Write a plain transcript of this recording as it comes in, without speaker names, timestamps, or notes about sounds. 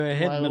Go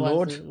ahead, my Who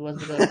lord.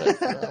 wants to go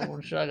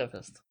first? Should I go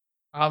first?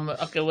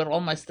 Okay, we're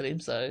on my stream,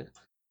 so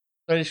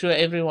pretty sure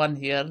everyone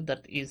here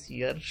that is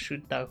here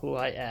should know who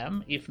I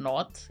am. If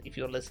not, if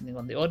you're listening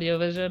on the audio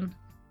version,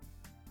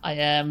 I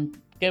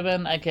am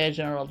Kevin, aka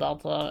General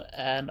Delta,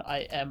 and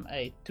I am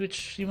a Twitch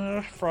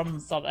streamer from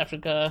South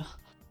Africa.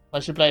 I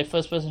should play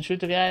first-person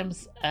shooter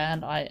games,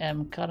 and I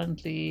am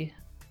currently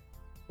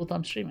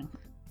full-time streaming.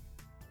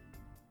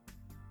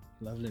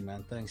 Lovely,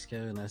 man. Thanks,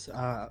 Kevin.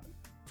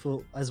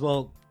 For as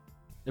well,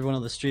 everyone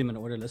on the stream and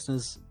audio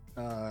listeners,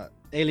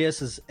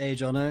 alias is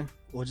Jono,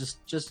 or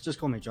just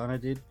call me Jono,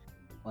 dude.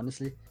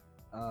 Honestly,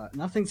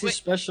 nothing too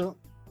special,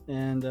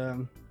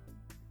 and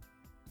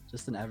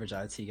just an average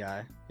IT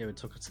guy. Here we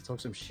talk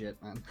some shit,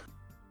 man.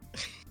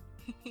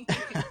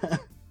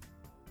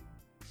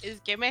 Is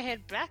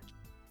Gamerhead back?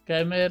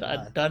 Gamerhead,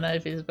 I don't know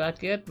if he's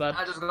back yet, but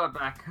I just got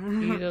back.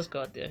 he just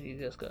got there.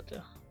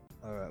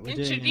 All right,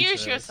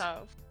 Introduce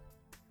yourself.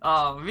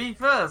 Oh, me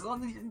first. Oh,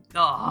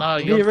 No,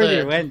 you you're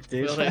already third. went,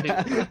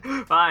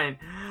 dude. Fine.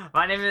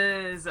 My name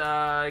is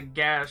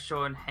Gareth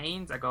Sean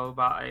Haynes. I go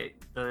by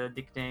the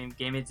nickname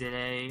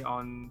GamerZA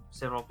on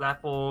several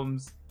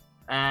platforms,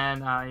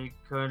 and I'm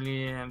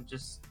currently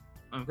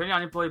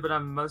unemployed, but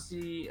I'm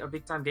mostly a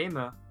big time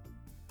gamer,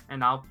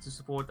 and I help to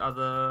support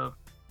other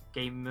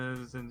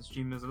gamers and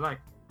streamers alike.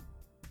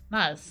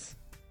 Nice.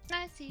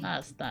 Nicey.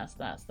 Nice. I'm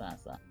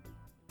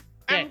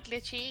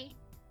Glitchy,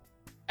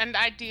 and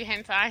I do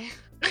hentai.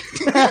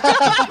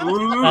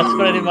 That's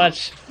pretty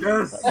much.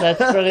 Yes. That's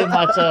pretty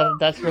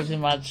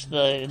much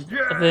the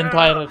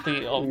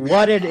entirety of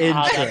What an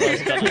how that intro.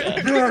 was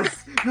gonna go.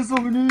 Yes. That's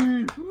what we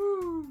need.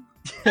 Woo.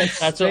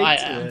 That's who I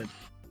am. It.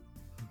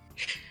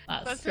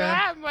 Nice. That's who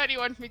I am. What do you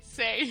want me to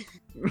say?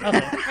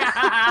 Nothing.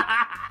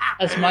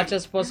 As much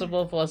as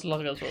possible for as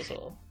long as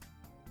possible.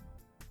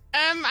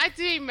 I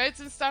do emotes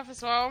and stuff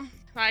as well.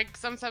 Like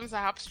sometimes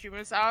I help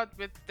streamers out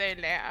with their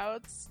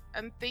layouts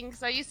and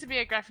things. I used to be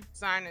a graphic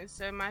designer,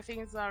 so my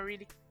things are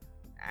really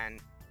and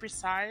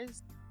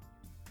precise.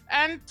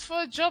 And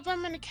for a job,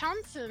 I'm an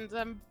accountant.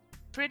 I'm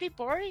pretty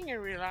boring in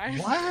real life.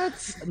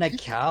 What? An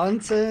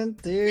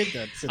accountant, dude?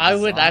 That's a I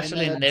would designer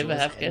actually that never draws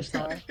have guessed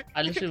hentai? that.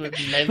 I literally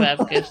would never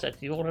have guessed that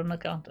you're an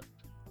accountant.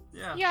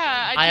 Yeah. Yeah,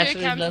 I I do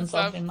actually accounting learned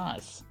stuff. something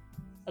nice.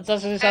 That's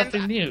actually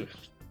something new.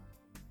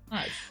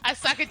 Nice. I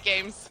suck at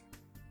games.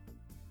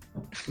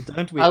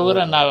 Don't we I all?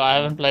 wouldn't know. I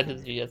haven't played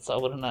with you yet, so I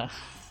wouldn't know.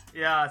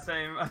 Yeah,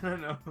 same. I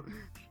don't know.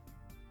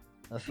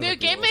 I feel No,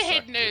 like we all Gamerhead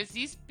suck, dude. knows.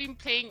 He's been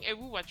playing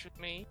Overwatch with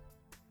me.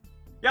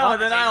 Yeah, but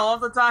then I all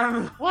the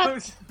time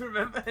What?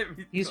 remember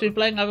everything. He's been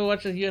playing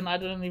Overwatch with you and I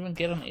didn't even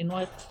get an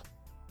invite.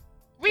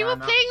 We Yeah, were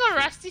no. playing on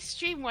Rusty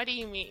stream. What do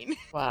you mean?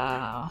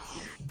 Wow.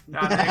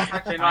 Yeah, that's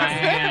actually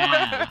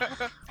nice.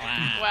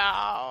 Wow.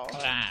 Wow.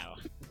 Wow.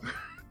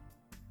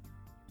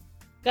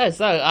 Okay,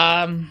 so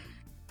how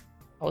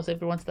was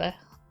everyone's day?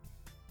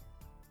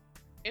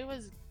 It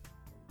was.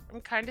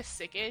 I'm kind of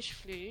sickish.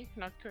 Flu,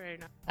 not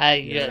corona.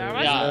 Hey,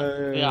 Yeah,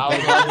 yeah. I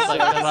was about to say,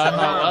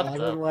 I what don't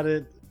the- want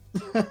it.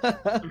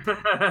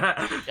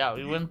 Yeah,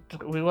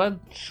 we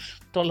won't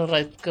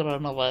tolerate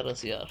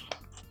coronavirus here.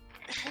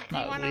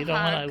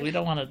 No, we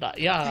don't wanna die.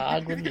 Yeah,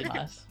 hug would be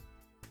nice.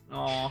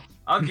 Aw,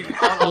 I'll give you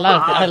I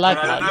like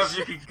I don't know hugs.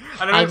 if you can.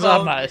 I don't know Hugs if are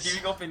I'm nice.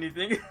 giving off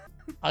anything.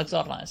 Hugs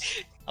are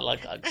nice. I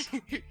like hugs.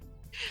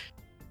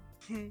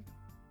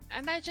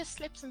 And I just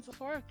slept until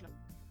 4 o'clock.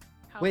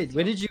 How Wait, was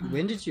when yours?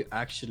 did you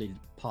actually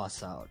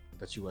pass out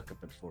that you woke up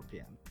at 4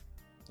 p.m.?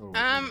 Or-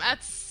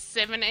 At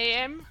 7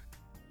 a.m.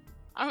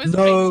 I was No.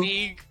 playing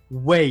League.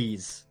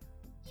 ways.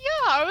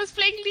 Yeah, I was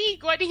playing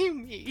League. What do you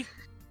mean?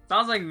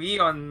 Sounds like me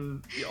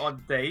on the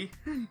odd day.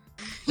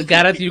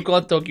 Gareth, you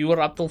can't talk. You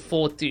were up till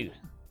 4 too.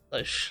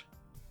 So shh.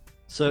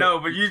 So No,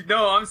 but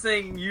I'm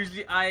saying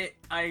usually I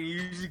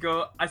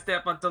stay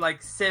up until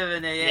like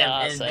 7 a.m.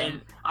 Yeah, and same.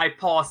 then I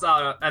pass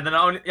out and then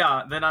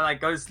I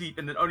like go to sleep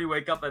and then only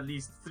wake up at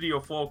least 3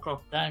 or 4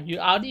 o'clock. Damn,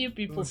 how do you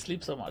people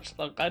sleep so much?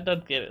 Like, I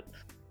don't get it.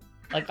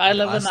 Like, I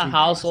live I in a sleep-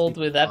 household I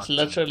sleep where that's fucked.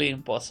 literally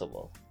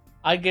impossible.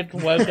 I get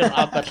woken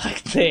up at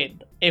like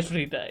 10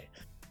 every day.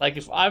 Like,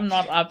 if I'm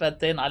not up at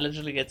 10, I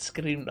literally get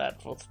screamed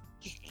at for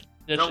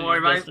Don't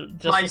worry,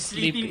 just my for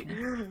sleeping.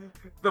 sleeping.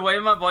 The way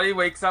my body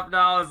wakes up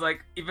now is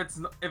like if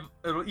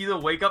it'll either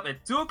wake up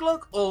at 2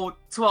 o'clock or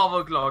 12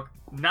 o'clock,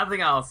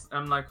 nothing else.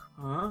 I'm like,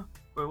 huh?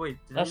 Wait,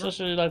 did That's I not,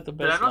 literally like the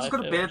did I best not just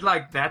life go to ever. bed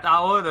like that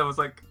hour? That was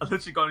like I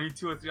literally got only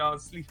 2 or 3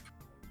 hours sleep.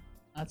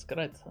 That's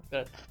great. That's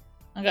good.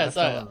 I Okay, so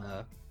fell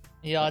in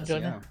yeah, a-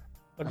 Johnny. yeah.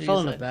 What I do fell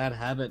you in a say? bad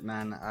habit,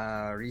 man.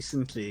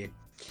 Recently,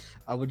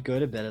 I would go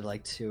to bed at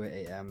like 2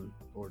 a.m.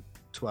 or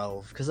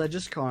 12 because I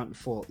just can't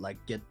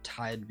get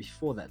tired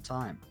before that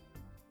time.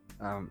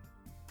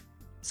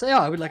 So yeah,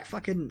 I would like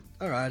fucking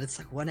alright. It's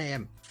like 1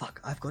 a.m.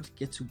 Fuck, I've got to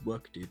get to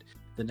work, dude.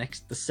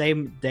 The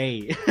same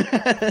day,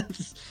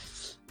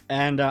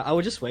 and I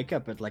would just wake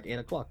up at like 8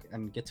 o'clock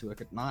and get to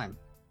work at 9,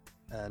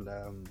 and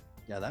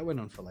yeah, that went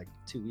on for like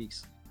 2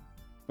 weeks.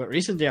 But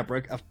recently, I've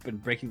been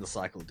breaking the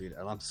cycle, dude,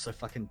 and I'm so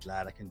fucking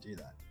glad I can do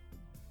that.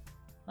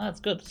 That's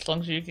good. As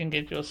long as you can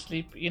get your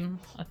sleep in,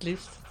 at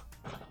least.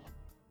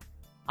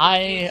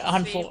 I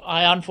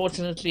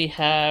unfortunately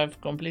have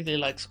completely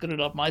like screwed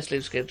up my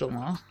sleep schedule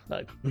now,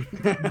 like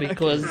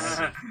because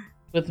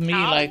with me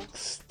How? like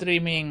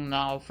streaming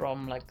now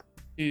from like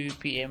 2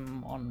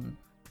 p.m. on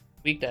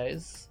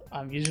weekdays,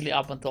 I'm usually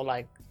up until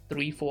like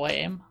 3-4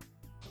 a.m.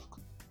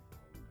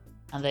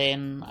 and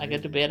then I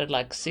get to bed at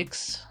like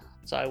 6,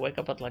 so I wake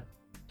up at like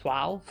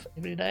 12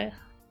 every day,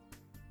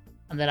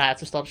 and then I have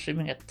to start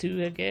streaming at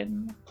 2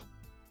 again,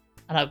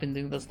 and I've been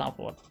doing this now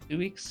for what, 2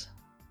 weeks?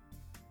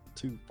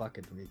 2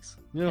 fucking weeks.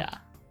 Yeah.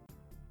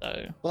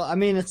 So Well, I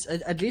mean, it's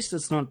at least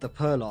it's not the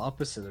polar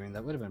opposite. I mean,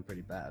 that would have been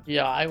pretty bad.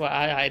 yeah, I Yeah,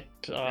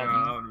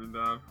 that would have been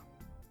bad.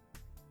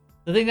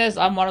 the thing is,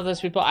 I'm one of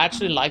those people I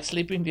actually like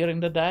sleeping during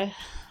the day,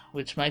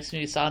 which makes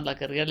me sound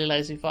like a really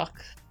lazy fuck.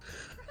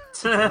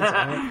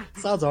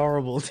 Sounds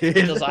horrible, dude.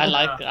 Because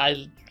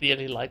I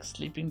really like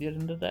sleeping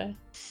during the day.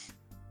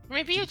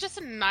 Maybe you're just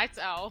a night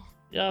owl.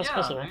 Yeah, it's Yeah,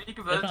 possible. maybe you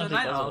convert it to a Definitely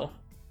night owl. possible.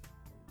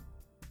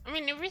 I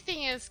mean,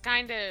 everything is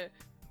kind of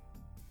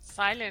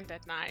silent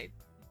at night.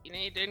 You know,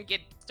 you don't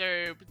get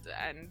disturbed,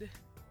 and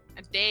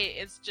at day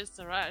it's just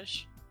a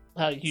rush.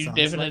 You Sounds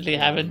definitely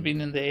like, haven't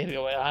been in the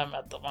area where I'm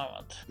at the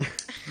moment.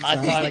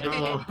 Sounds like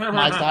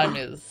My time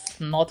is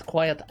not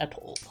quiet at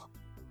all.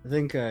 I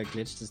think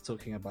Glitched is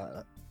talking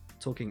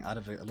out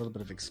of a little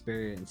bit of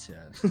experience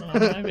here.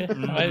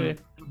 Maybe.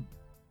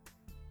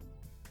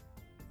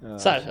 Oh,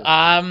 So,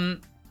 shit.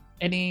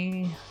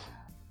 any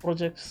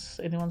projects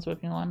anyone's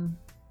working on?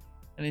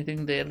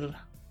 Anything they're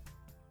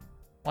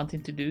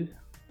wanting to do?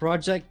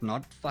 Project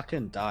not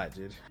fucking die,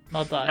 dude.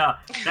 Not that. Yeah,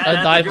 Don't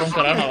that's die a good from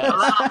point.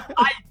 coronavirus.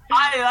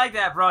 I like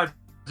that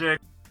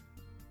project.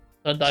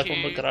 Don't die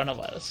from the Cute.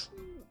 coronavirus.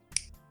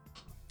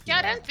 Yeah,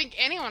 I don't think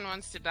anyone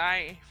wants to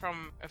die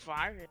from a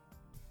virus.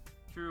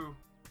 True.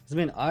 I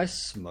mean, I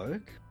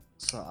smoke,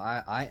 so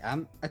I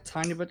am a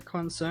tiny bit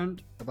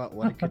concerned about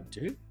what it could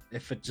do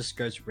if it just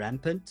goes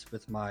rampant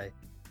with my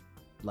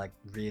like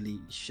really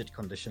shit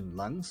conditioned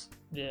lungs.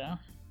 Yeah.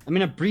 I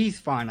mean, I breathe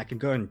fine. I can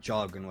go and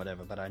jog and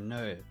whatever, but I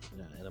know,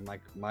 at a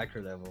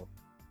micro level,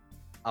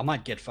 I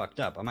might get fucked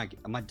up. I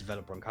might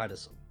develop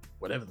bronchitis or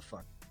whatever the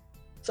fuck.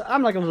 So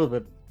I'm like a little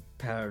bit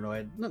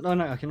paranoid. No,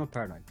 okay, not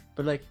paranoid,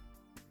 but like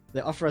they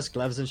offer us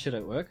gloves and shit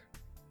at work.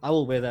 I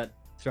will wear that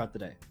throughout the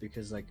day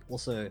because like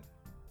also,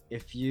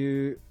 if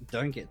you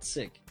don't get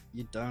sick,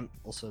 you don't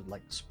also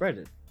like spread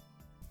it.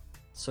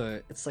 So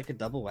it's like a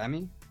double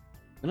whammy.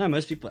 I know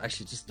most people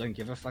actually just don't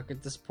give a fuck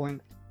at this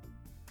point.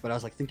 But I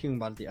was like thinking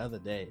about it the other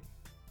day,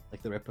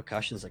 like the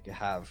repercussions that you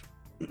have.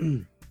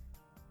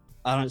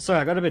 Sorry,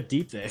 I got a bit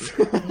deep there.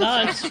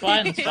 No, it's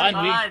fine. It's fine.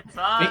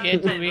 We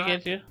get you. We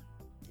get you.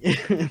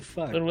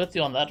 Fuck. We're with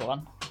you on that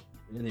one.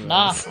 Anyways,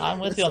 Nah, I'm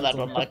with you on let's that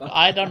not one. Like, talk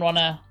I don't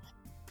wanna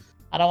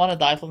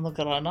die from the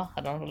corona. I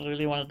don't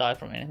really want to die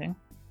from anything.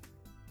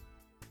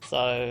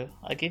 So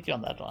I get you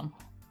on that one.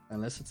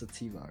 unless it's a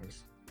T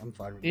virus. I'm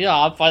fine with Yeah,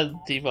 I'm fine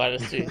with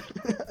T-virus too.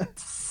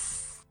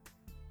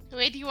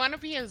 Wait, do you want to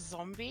be a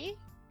zombie?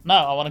 No,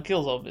 I want to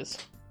kill zombies.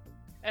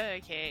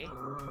 Okay.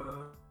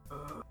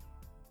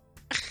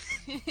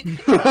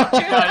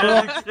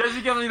 Yes,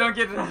 you definitely don't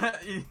get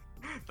it.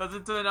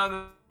 Doesn't turn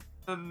out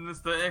that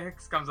Mr.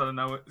 X comes out of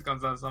nowhere.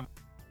 Comes out of some.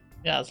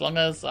 Yeah, as long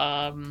as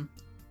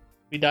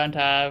we don't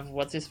have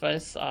what's his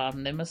face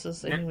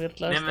Nemesis anywhere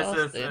close to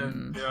us, Nemesis.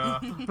 then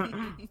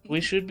Yeah.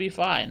 we should be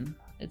fine.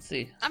 Let's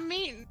see. I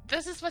mean,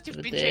 this is what you've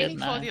We're been dead training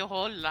now. for your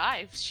whole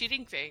life,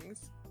 shooting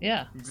things.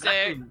 Yeah.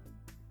 Exactly.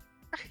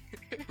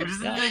 We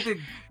just Yeah. need to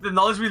take the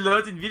knowledge we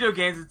learned in video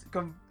games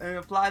and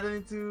apply them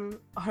into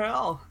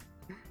RL.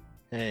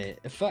 Hey,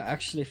 if that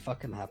actually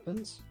fucking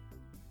happens,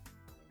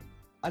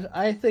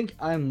 I think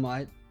I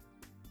might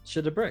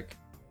shit a brick.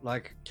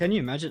 Like, can you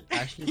imagine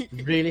actually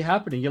really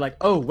happening? You're like,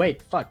 oh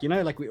wait, fuck,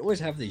 like we always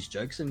have these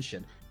jokes and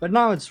shit, but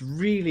now it's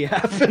really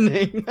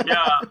happening.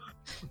 Yeah.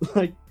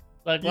 Like,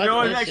 Like You what know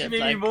what was actually it, made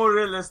me like- more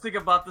realistic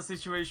about the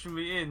situation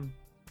we're in?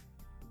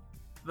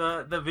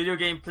 The video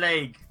game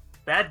Plague.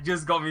 That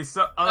just got me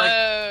so.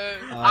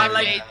 I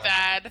like- hate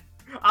that.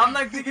 I'm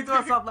like thinking to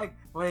myself, like,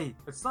 wait,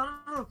 it started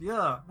up here,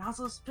 now it's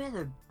all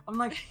spreading. I'm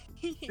like,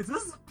 is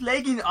this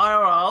Plague in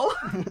IRL?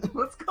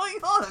 What's going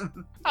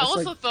on? I It's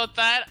also like- thought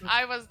that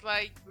I was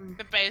like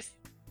the best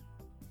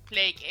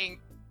Plague Inc.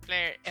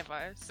 player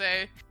ever. So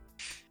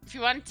if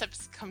you want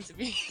tips, come to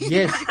me.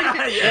 yes,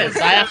 Yes,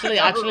 I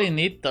actually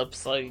need tips.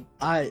 So I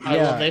I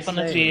yeah, will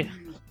definitely,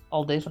 same.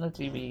 I'll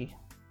definitely be.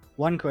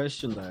 One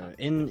question though,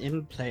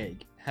 in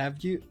Plague,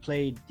 have you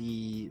played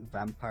the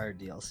Vampire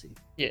DLC?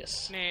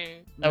 Yes, No.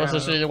 that was No.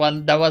 actually the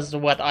one. That was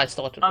what I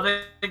started. I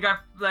with. think I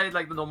played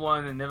like the normal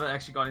one and never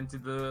actually got into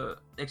the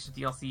extra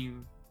DLC.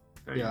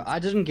 Yeah, I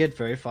didn't get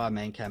very far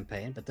main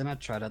campaign, but then I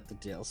tried out the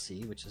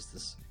DLC, which is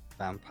this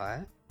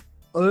vampire.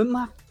 Oh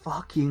my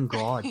fucking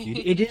god, dude!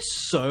 It is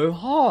so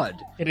hard.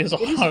 It is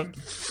It is hard.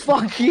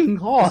 fucking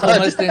hard.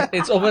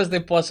 It's almost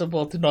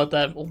impossible to not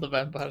have all the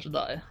vampires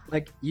die.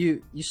 Like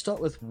you start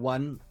with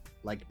one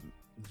like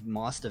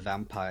master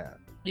vampire,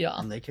 Yeah.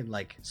 and they can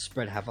like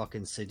spread havoc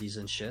in cities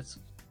and shit.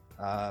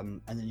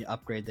 and then you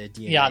upgrade their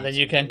DNA. Yeah, then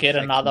you to can get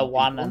affect another more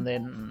one, people. and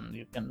then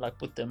you can like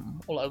put them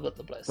all over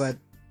the place. But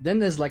then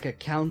there's like a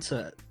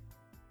counter.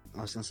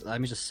 Let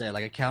me just say,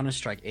 like a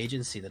Counter-Strike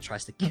agency that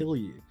tries to kill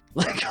you.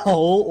 Like a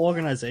whole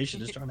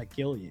organization is trying to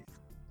kill you.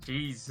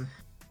 Jeez.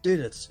 Dude,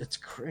 it's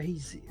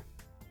crazy.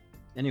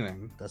 Anyway,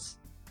 that's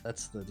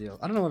the deal.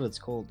 I don't know what it's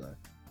called though.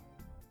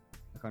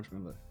 I can't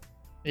remember.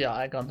 yeah,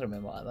 I can't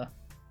remember either.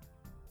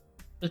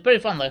 It's pretty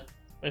fun though.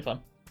 Pretty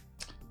fun.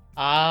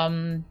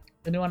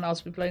 Anyone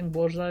else be playing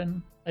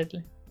Warzone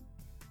lately?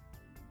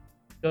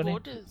 Johnny?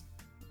 Borders.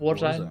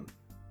 Warzone?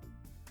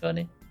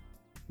 Johnny?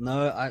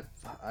 No,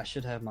 I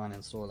should have mine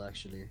installed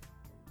actually.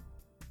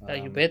 Yeah,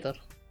 you better.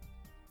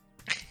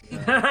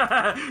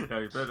 Yeah. No,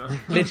 you better.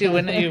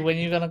 Literally, when are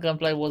you gonna come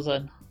play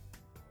Warzone?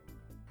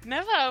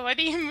 Never. What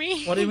do you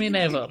mean? What do you mean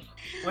ever?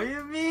 What do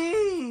you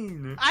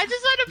mean? I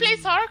just want to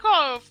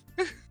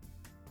play Tarkov.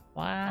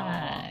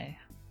 Why?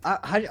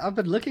 I've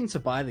been looking to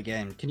buy the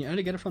game. Can you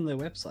only get it from their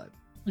website?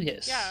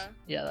 Yes. Yeah.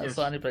 Yeah, that's Yes.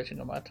 the only place you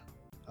can buy it.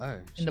 Oh,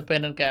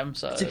 Independent game,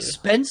 so it's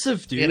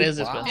expensive, dude. It is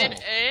Wow.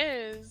 expensive.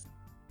 It is.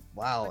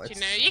 Wow, But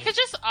it's you could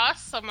just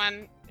ask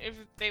someone if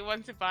they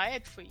want to buy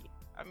it for you.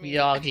 I mean,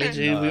 yeah,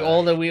 literally, No.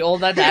 we all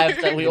that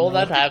have that we all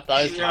that have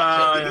those Yeah,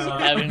 options of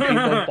yeah. having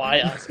people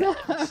buy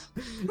us.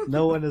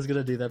 No one is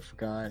gonna do that for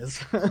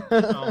guys.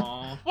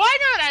 Aw. Why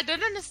not? I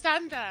don't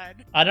understand that.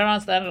 I don't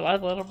understand it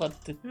either, but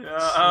it's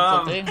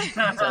Yeah, a thing. It's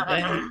a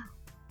thing.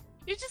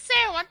 You just say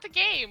I want the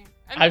game,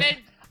 and I've- then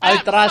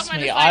trust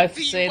someone me, is like, I've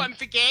do you said- want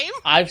the game?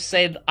 I've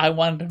said I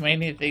want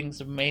many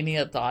things many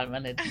a time,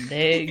 and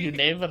you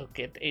never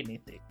get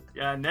anything.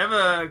 Yeah,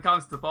 never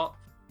comes to pop.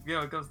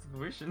 Comes to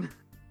fruition.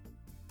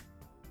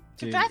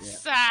 Dude, That's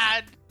yeah.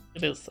 sad.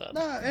 It is sad.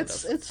 No,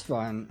 it's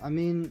fine. I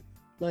mean,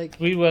 like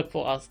We work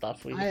for our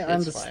stuff. I It's fine.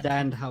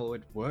 understand how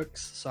it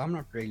works, so I'm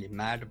not really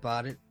mad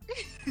about it.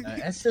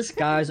 It's just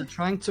guys are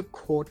trying to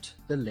court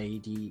the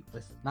lady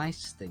with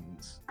nice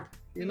things.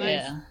 You know,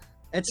 Yeah.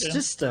 it's Yeah.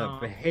 just a Aw.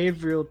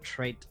 behavioral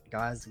trait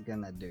guys are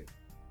gonna do.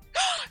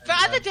 The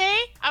other day,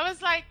 I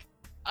was like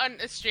on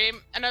a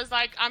stream, and I was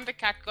like, I'm the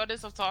cat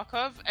goddess of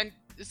Tarkov, and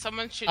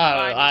someone should Oh,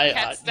 buy me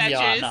cat statues.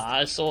 yeah, no,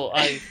 I saw.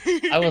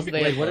 I was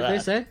there. Wait, what for did they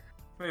that. say?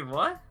 Wait,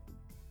 what?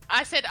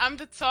 I said I'm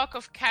the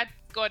Tarkov cat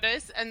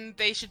goddess, and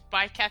they should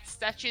buy cat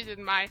statues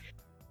in my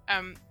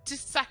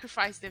just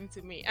sacrifice them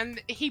to me.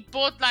 And he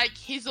bought like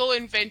his whole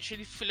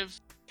inventory full of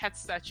cat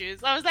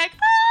statues. I was like,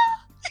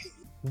 ah!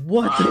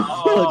 What the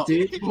Wow. fuck,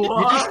 dude? You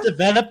What? just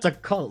developed a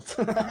cult.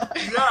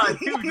 Yeah,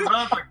 you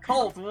developed a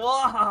cult.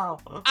 Wow.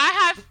 I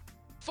have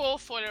 4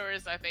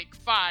 followers, I think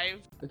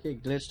 5. Okay,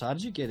 Glitched, how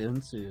did you get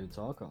into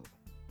Tarkov?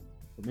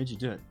 What made you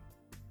do it?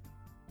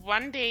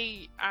 One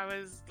day I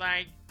was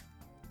like,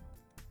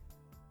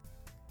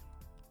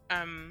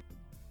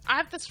 I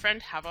have this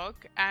friend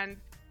Havoc, and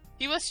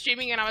he was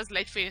streaming, and I was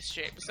late for his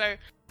stream. So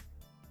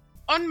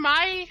on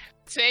my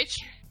Twitch,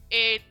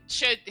 it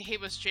showed he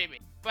was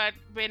streaming, but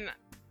when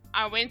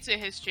I went to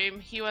his stream,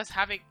 he was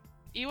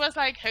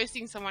like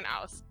hosting someone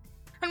else.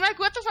 I'm like,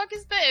 what the fuck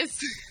is this?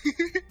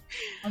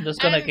 I'm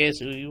just gonna And- guess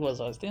who he was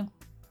hosting.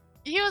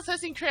 He was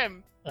hosting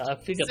Trim. I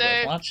figured So-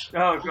 that much.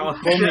 Oh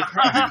god. Call me-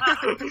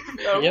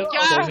 Oh, Yep,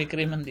 Yeah. call me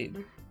cream indeed.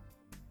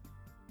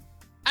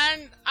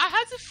 And I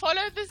had to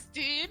follow this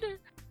dude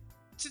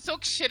to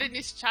talk shit in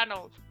his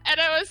channel. And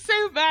I was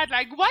so mad,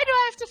 like, why do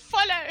I have to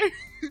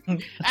follow?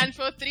 And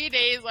for 3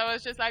 days, I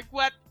was just like,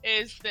 what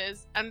is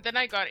this? And then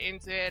I got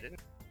into it,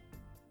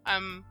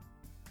 and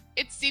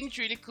it seemed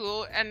really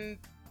cool. And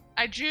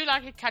I drew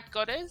like a cat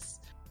goddess,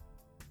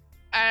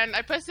 and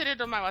I posted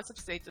it on my WhatsApp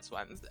status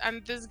once.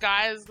 And this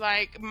guy is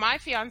like, my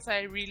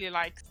fiance really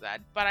likes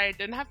that, but I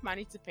don't have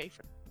money to pay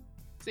for it.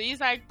 So he's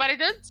like, but I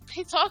don't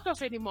play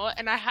Tarkov anymore,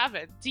 and I have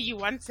it. Do you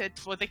want it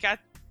for the cat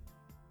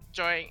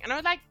drawing? And I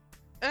was like,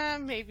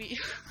 maybe.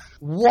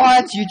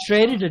 What? You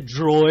traded a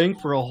drawing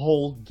for a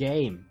whole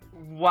game?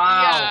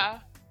 Wow. Yeah.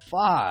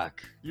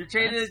 Fuck. You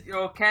traded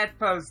your cat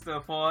poster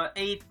for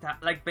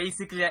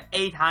basically an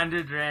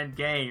 800 rand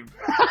game.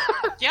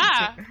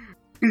 Yeah.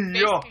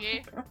 Yo,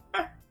 Basically.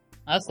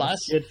 That's nice.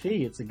 That's a good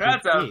fee. It's a good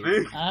that's a fee.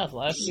 big. That's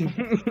nice.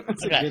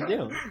 It's a Okay. good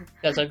deal.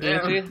 That's a Yeah.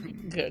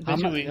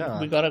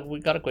 glitchy. We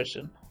got a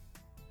question.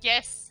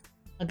 Yes.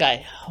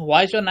 Okay,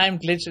 why is your name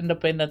Glitch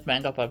Independent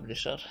Manga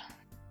Publisher?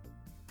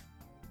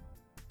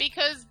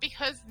 Because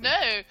no,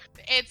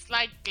 it's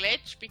like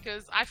glitch,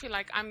 because I feel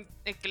like I'm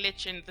a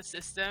glitch in the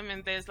system,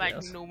 and there's like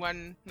Yes. no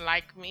one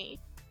like me.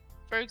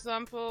 For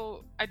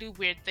example, I do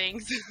weird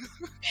things.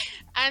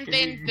 And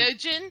then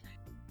Dojin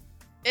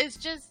is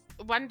just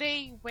one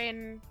day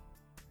when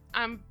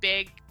I'm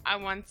big, I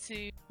want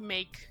to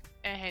make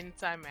a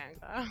hentai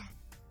manga.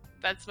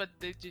 That's what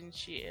Dojin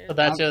she is.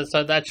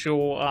 So that's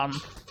your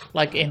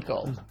like end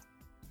goal.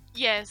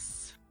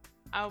 Yes.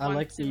 I want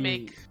like to the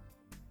make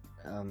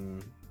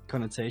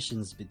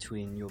connotations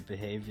between your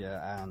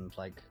behavior and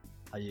like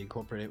how you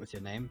incorporate it with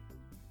your name.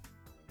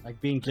 Like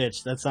being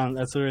glitched. That's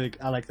really,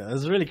 I like that.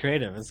 It's really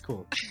creative. It's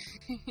cool.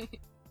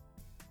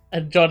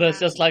 And Jonah's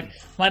just like,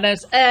 my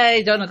name's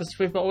Hey Jonah, because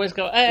people always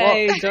go,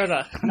 Hey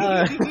Jonah.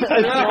 No.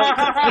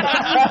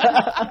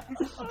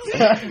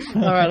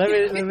 All right,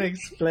 let me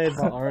explain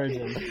my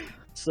origin.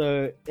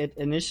 So it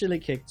initially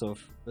kicked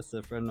off with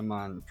a friend of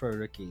mine, Pro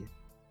Ricky,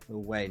 or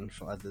Wayne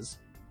for others,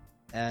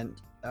 and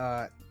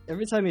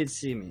every time he'd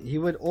see me, he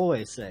would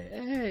always say,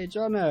 "Hey,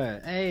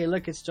 Jono! Hey,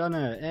 look, it's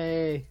Jono!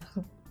 Hey,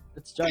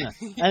 it's Jono!"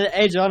 And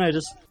hey, Jono,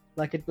 just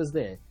like it was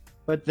there.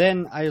 But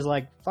then I was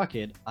like, "Fuck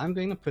it! I'm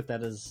going to put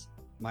that as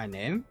my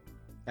name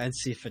and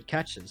see if it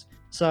catches."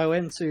 So I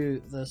went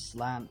to this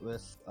LAN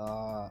with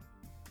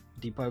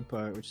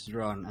Depopo, which is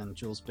Ron, and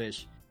Jules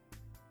Bish,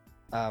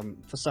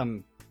 for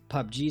some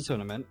PUBG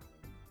tournament.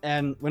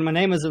 And when my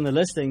name was in the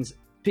listings,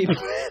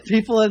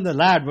 people in the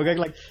LAN were going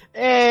like,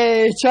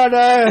 "Hey,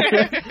 Jono!"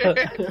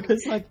 It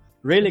was like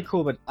really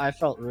cool, but I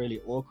felt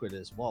really awkward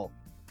as well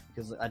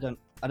because I don't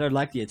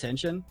like the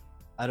attention.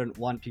 I don't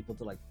want people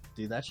to like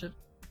do that shit.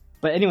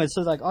 But anyway,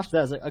 so like after that,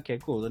 I was like, okay,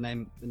 cool. The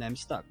name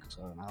stuck.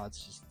 So now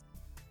it's just,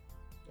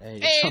 hey,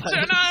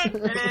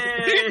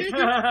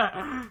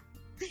 Jono!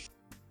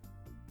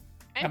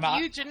 And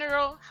you,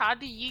 General, how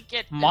do you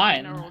get the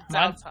General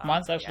Delta?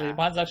 Mine's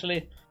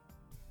actually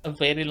a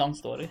very long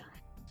story.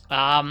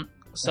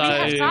 So we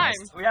have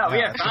time. We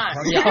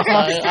have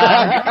time.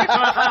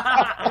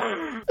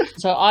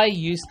 So I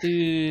used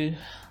to,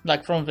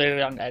 like, from a very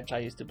young age, I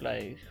used to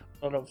play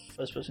a lot of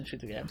first-person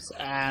shooter games,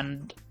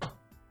 and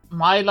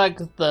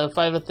the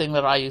favorite thing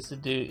that I used to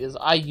do is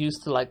I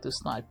used to like to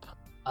snipe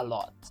a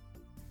lot.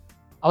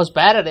 I was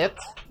bad at it,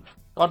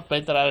 got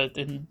better at it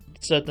in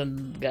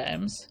certain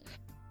games,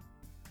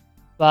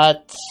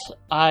 but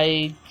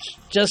I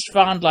just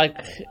found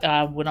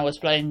when I was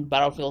playing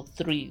Battlefield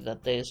 3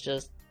 that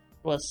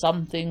was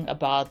something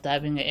about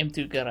having an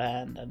M2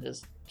 Garand and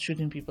just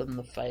shooting people in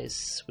the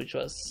face, which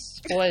was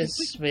always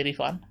very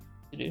fun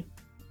to do.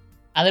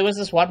 And there was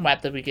this one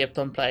map that we kept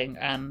on playing,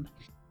 and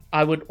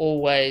I would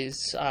always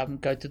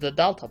go to the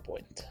Delta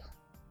point,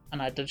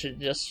 and I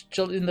just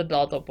chill in the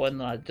Delta point,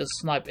 and I just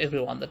snipe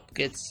everyone that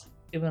gets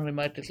even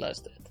remotely close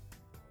to it.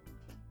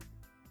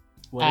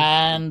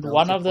 And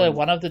one of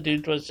the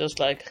dudes was just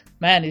like,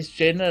 man, he's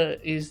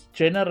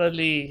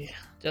generally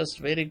just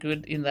very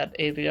good in that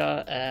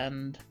area,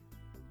 and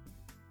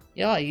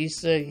yeah,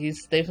 he's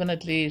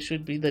definitely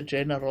should be the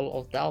general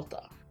of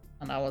Delta.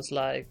 And I was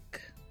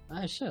like,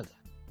 I should.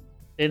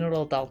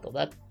 General Delta,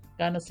 that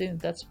kind of thing,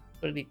 that's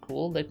pretty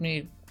cool. But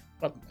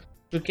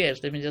who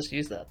cares? Let me just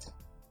use that.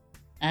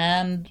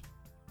 And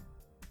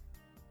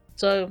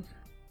so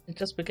it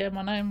just became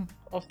my name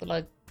after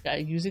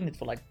using it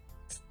for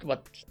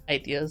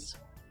 8 years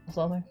or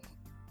something.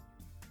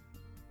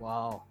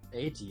 Wow,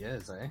 8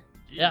 years, eh?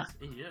 Yeah,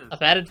 8 years. I've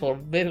had it for a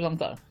very long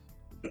time.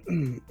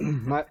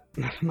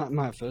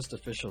 my first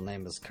official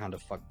name is kind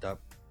of fucked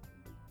up.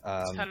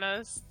 Tell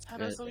us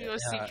all your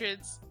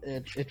secrets.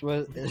 It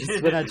was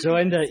when I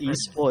joined the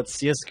esports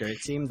CSGO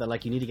team. They're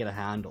like, you need to get a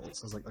handle.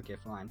 So I was like, okay,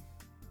 fine.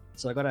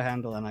 So I got a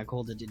handle and I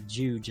called it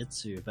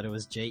Jiu-Jitsu, but it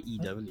was Jew.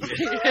 Jiu-Jitsu.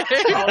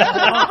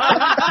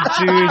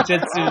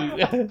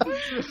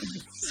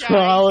 So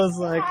I was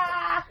like,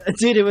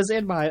 dude, it was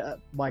in my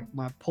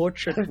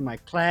portrait and my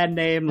clan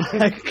name,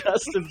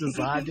 custom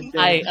designed.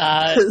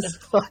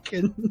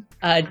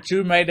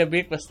 Drew made a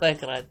big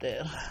mistake right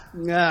there.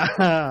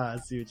 I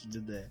see what you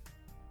did there.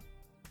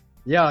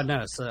 Yeah,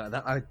 no. So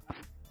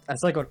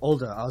as I got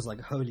older, I was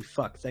like, holy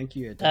fuck, thank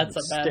you. That's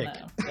a stick.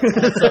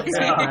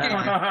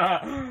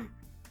 bad name.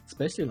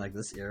 Especially in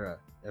this era,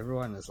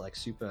 everyone is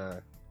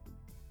super,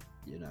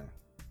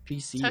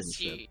 PC and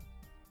shit.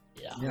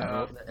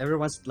 Yeah,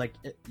 everyone's like,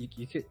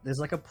 you could. There's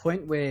a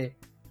point where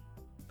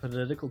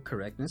political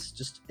correctness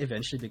just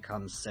eventually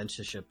becomes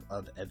censorship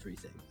of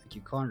everything. You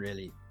can't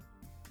really.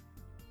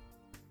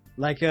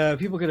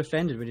 People get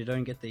offended when you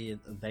don't get the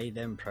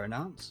they/them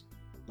pronouns.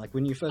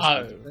 When you first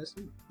meet a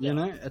person,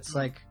 it's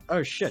like,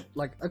 oh shit,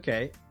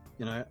 okay,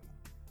 the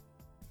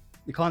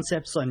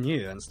concept's on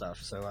you and stuff.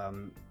 So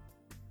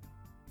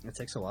it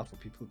takes a while for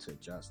people to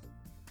adjust.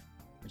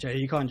 But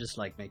you can't just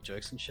make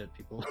jokes and shit.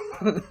 People,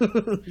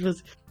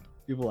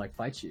 people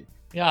fight you.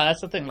 Yeah,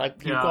 that's the thing. You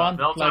can't.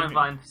 They'll try and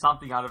find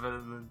something out of it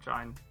and then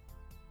try and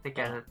pick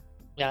at it.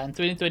 Yeah, in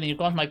 2020, you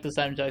can't make the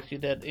same jokes you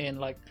did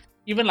in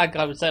even I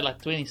would say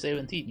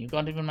 2017. You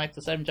can't even make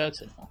the same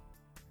jokes anymore.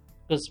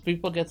 Because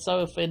people get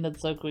so offended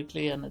so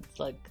quickly, and it's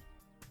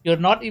you're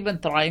not even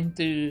trying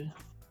to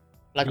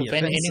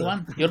offend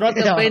anyone. You're not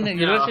offending.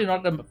 You're literally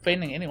not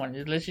offending anyone.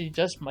 You're literally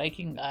just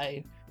making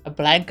a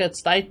blanket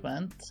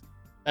statement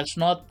that's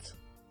not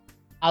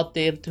out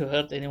there to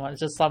hurt anyone.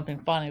 It's just something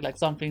funny,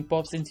 something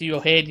pops into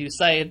your head. You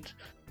say it,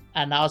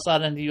 and now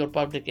suddenly you're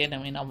public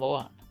enemy number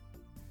one.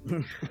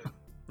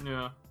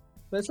 Yeah,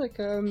 but it's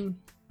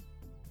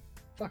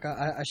fuck.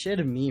 I shared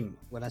a meme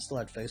when I still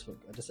had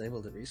Facebook. I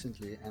disabled it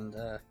recently, and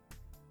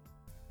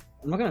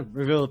I'm not gonna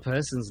reveal the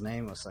person's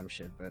name or some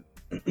shit, but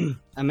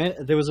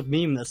there was a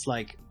meme that's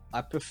I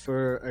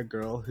prefer a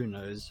girl who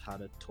knows how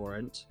to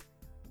torrent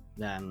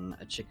than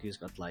a chick who's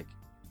got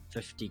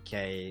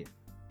 50k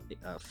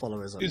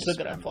followers on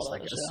Instagram Instagram. It's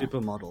like followers, a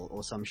supermodel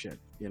or some shit,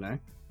 you know?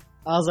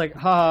 I was like,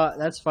 ha,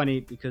 that's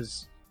funny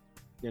because,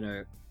 you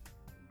know,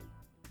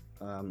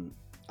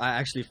 I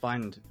actually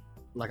find it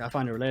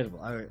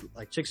relatable. I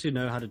like chicks who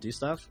know how to do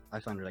stuff. I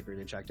find it like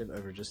really attractive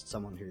over just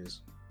someone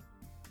who's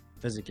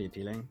physically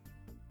appealing.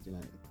 You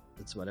know,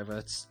 it's whatever.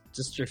 It's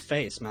just your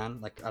face, man.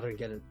 Like, I don't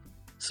get it.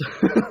 So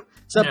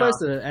I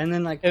posted it, and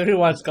then like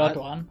Everyone's got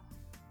one.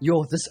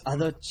 yo, this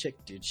other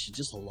chick, dude, she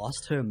just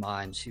lost her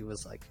mind. She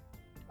was like,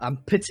 I'm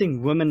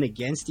pitting women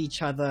against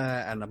each other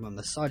and I'm a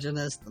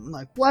misogynist. I'm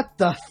like, what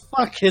the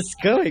fuck is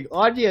going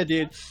on here,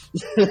 dude?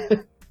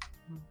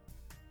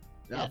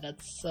 Yeah,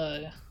 that's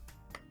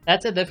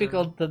a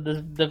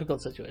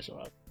difficult situation,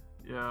 right?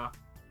 Yeah.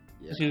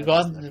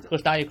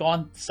 Because now you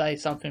can't say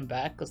something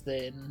back, because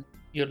then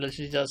you're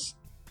literally just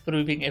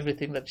proving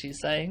everything that she's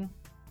saying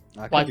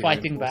by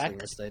fighting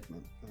back. A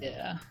statement.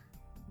 Yeah.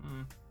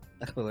 Mm.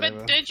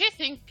 But don't you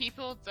think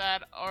people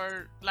that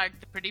are like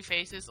the pretty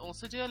faces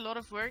also do a lot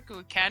of work,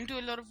 or can do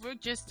a lot of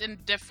work, just in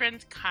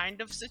different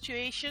kind of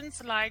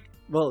situations? Like,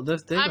 well,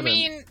 I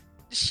mean,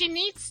 she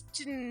needs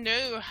to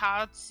know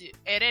how to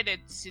edit it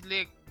to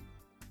look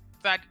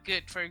that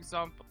good, for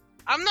example.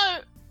 I'm no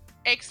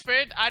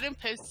expert. I don't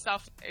post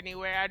stuff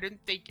anywhere. I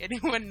don't think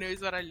anyone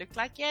knows what I look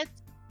like yet.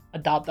 I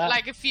doubt that.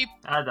 Like a few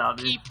I doubt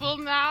it. people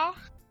now.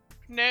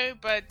 No,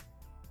 but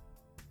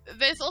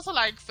there's also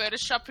like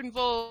Photoshop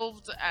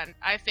involved, and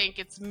I think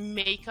it's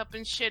makeup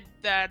and shit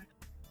that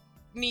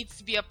needs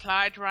to be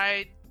applied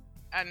right,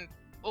 and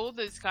all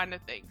those kind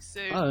of things.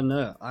 So I don't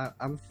know.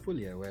 I'm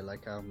fully aware.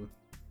 Like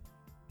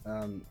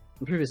my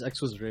previous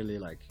ex was really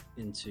like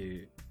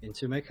into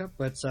makeup,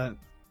 but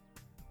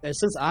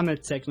since I'm a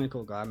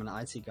technical guy, I'm an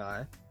IT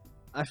guy,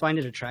 I find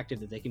it attractive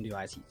that they can do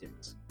IT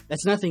things.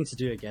 That's nothing to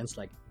do against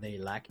like they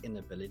lack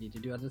inability to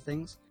do other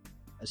things.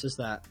 It's just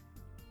that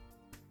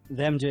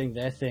them doing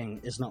their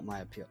thing is not my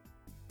appeal.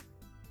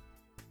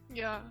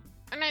 yeah,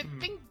 and I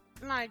think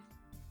like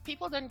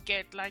people don't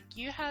get, like,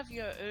 you have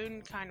your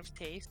own kind of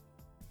taste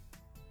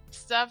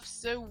stuff,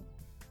 so,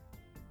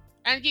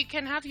 and you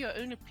can have your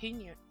own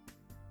opinion.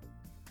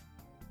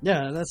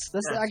 Yeah, that's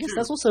I guess true,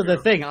 that's also the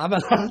thing. I'm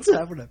allowed to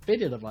have an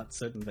opinion about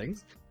certain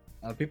things.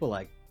 People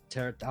like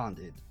tear it down,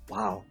 dude.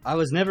 Wow, I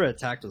was never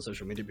attacked on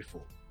social media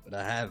before, but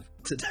I have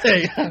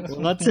today. Well,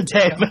 not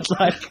today, but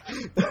like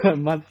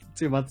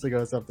 2 months ago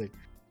or something.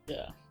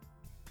 Yeah.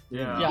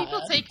 Yeah.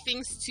 People take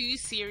things too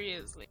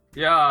seriously.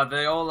 Yeah,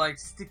 they all like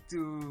stick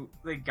to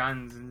their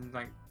guns and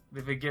like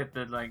they forget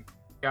that like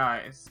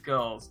guys,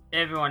 girls,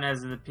 everyone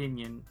has an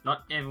opinion.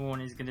 Not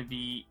everyone is gonna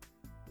be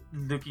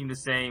looking the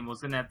same or is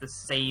gonna have the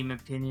same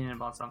opinion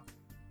about something.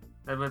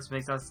 That's what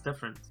makes us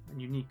different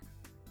and unique.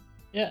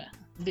 Yeah,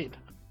 indeed.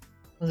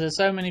 There's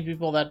so many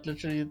people that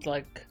literally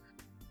like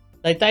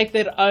they take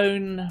their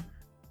own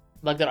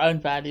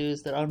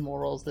values, their own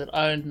morals, their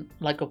own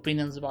like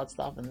opinions about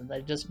stuff, and then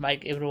they just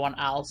make everyone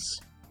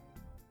else,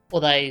 or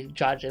they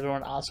judge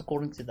everyone else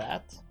according to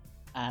that.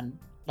 And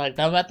like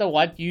no matter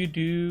what you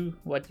do,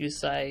 what you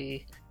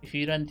say, if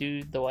you don't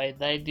do the way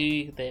they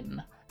do,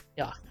 then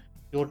yeah,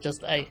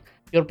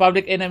 you're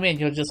public enemy, and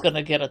you're just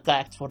gonna get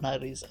attacked for no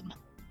reason.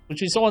 Which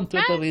we saw on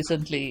Twitter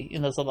recently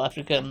in the South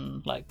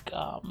African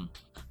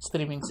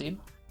streaming scene.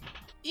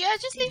 Yeah,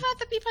 just leave out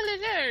the people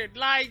alone.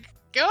 Like,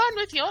 go on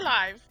with your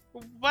life.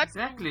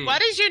 Exactly.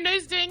 What is your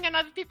nose doing in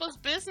other people's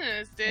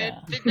business, dude? Yeah.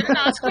 They didn't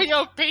ask for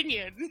your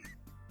opinion.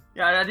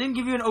 Yeah, I didn't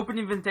give you an open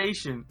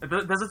invitation.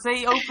 Does it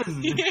say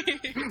open?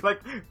 Like,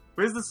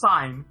 where's the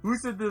sign? Who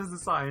said there's a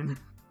sign?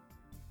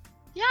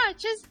 Yeah,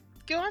 just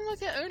go on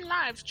with your own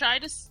life. Try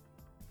to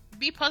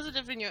be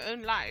positive in your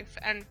own life,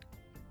 and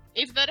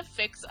if that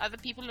affects other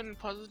people in a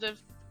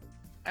positive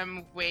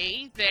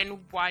way, then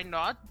why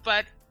not?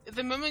 But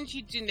the moment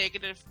you do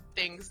negative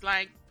things,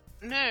 like,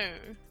 no,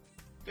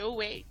 go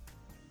away.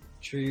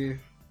 True.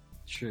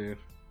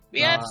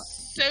 We have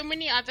so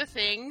many other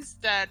things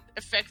that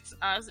affect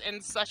us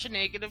in such a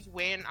negative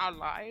way in our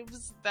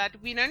lives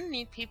that we don't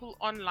need people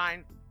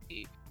online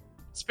to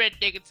spread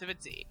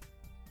negativity.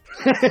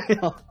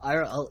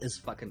 IRL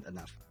is fucking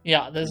enough.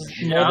 Yeah, there's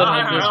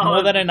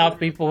more than enough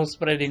people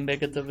spreading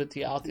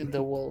negativity out in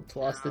the world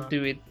for us to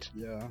do it.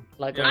 Yeah.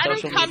 Like Yeah. on I don't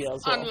social come media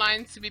as well.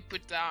 online to be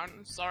put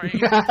down. Sorry.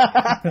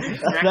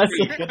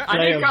 Exactly. I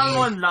didn't come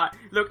online.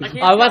 Look,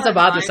 I was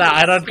about to say,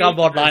 I don't come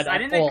online I at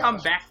didn't all. come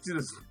back to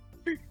this.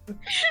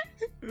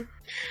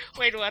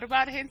 Wait, what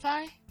about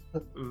hentai?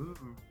 Ooh.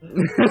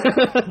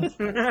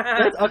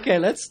 Okay,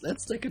 let's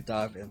take a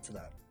dive into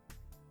that.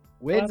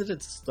 Where did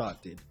it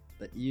start, dude?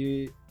 That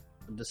you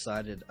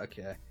decided,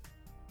 okay,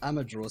 I'm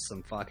gonna draw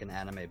some fucking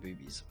anime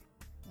boobies.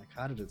 Like,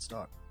 how did it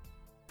start?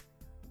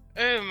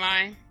 Oh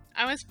my.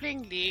 I was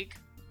playing League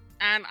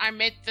and I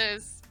met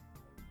this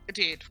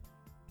dude.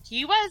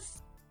 He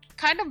was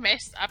kind of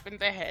messed up in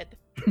the head.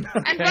 And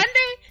one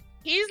day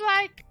he's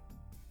like,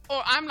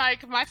 or I'm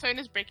like, my phone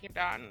is breaking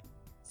down.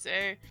 So,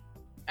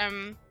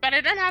 but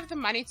I don't have the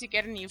money to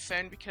get a new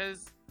phone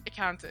because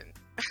accountant.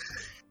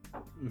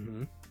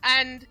 Mm-hmm.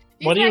 And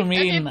he's What do you like,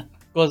 mean? okay,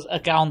 Because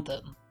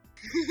accountant.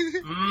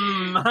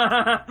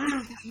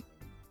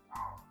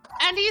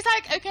 And he's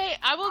like, okay,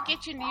 I will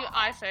get you a new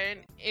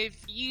iPhone if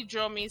you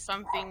draw me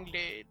something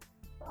lewd.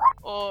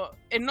 Or,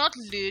 not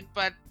lewd,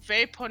 but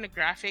very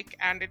pornographic,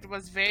 and it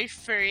was very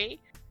furry.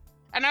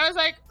 And I was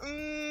like,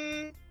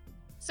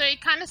 So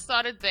it kind of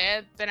started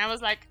there. Then I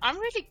was like, I'm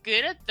really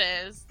good at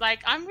this.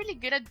 Like, I'm really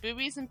good at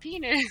boobies and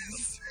penis.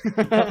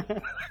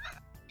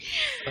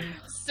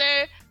 So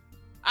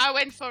I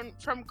went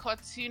from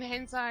cartoon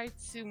hentai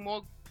to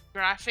more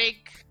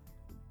graphic,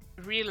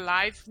 real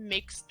life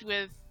mixed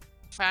with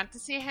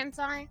fantasy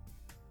hentai.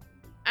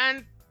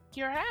 And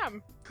here I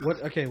am.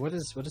 What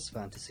is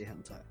fantasy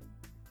hentai?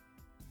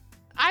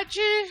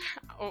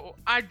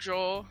 I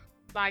draw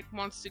like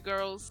monster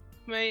girls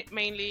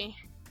mainly,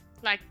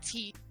 like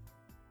teeth.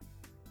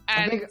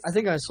 And I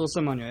think I saw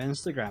some on your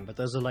Instagram, but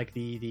those are like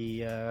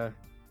the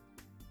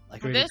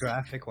like really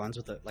graphic ones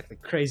with the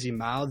crazy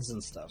mouths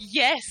and stuff.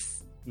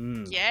 Yes,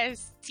 yes,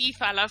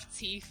 teeth. I love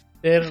teeth.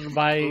 They're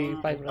my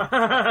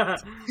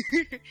favorite.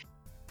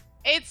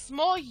 It's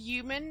more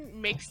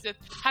human mixed with.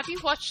 Have you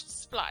watched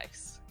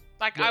Splice?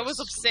 Like, Yes. I was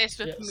obsessed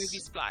with Yes. the movie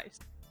Splice.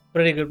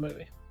 Pretty good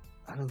movie.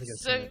 I don't think I've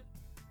So seen it.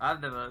 I've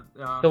never.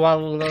 So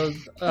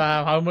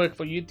while homework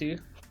for you two.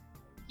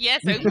 yes,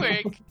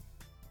 homework.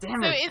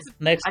 Damn So it! it's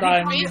Next I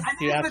time didn't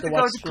you have to go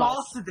watch to class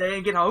Splice. today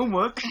and get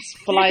homework.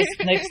 Splice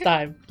next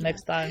time.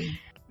 Next time.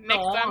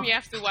 next Aw. time you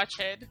have to watch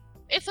it.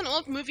 It's an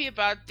old movie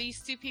about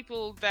these two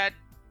people that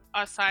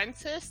are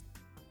scientists,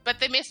 but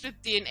they mess with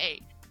DNA.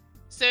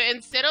 So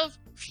instead of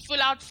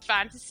full out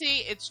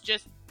fantasy, it's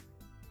just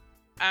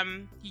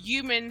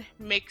human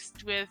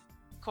mixed with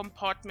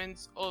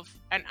compartments of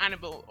an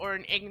animal or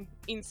an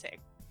insect.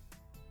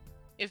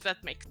 If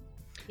that makes sense.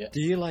 Did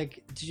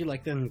you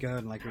then go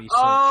and like research?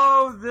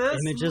 Oh, this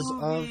Images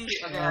movie.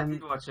 of, Okay, I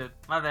did watch it.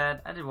 My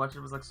bad. I did watch it.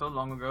 It was like so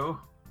long ago.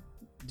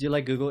 Do you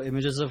like Google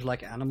images of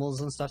like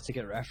animals and stuff to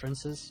get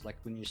references? Like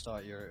when you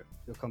start your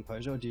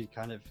composure, or do you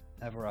kind of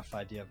have a rough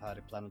idea of how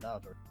to plan it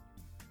out? Or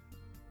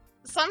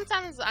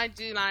Sometimes I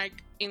do like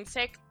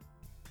insect,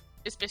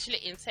 especially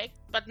insect,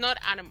 but not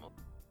animal.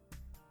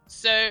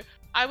 So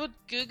I would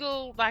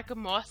Google like a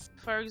moth,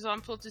 for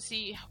example, to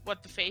see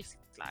what the face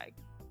is like,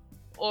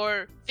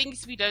 or things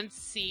we don't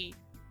see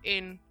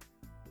in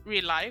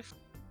real life,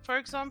 for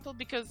example,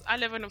 because I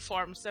live on a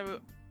farm, so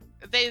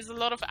there's a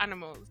lot of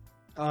animals,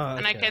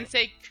 and I can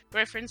take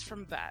reference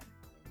from that.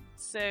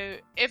 So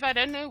if I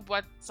don't know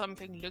what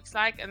something looks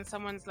like, and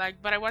someone's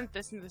like, but I want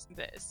this and this and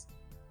this,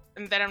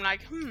 and then I'm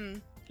like,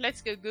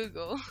 let's go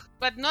Google.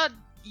 But not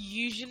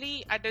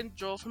usually, I don't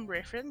draw from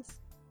reference.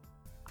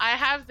 I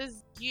have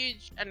this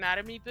huge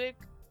anatomy book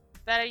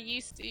that I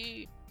used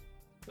to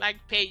like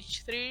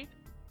page through,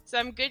 so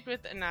I'm good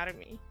with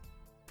anatomy.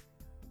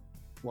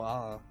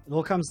 Wow, it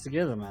all comes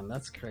together, man.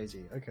 That's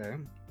crazy. Okay.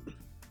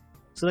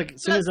 So like,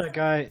 as soon as that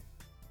guy,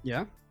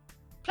 yeah.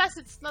 Plus,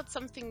 it's not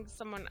something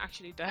someone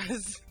actually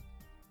does.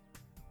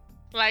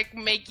 Like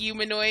make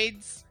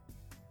humanoids.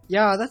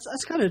 Yeah,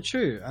 that's kind of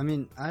true. I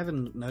mean, I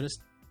haven't noticed.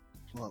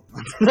 Well,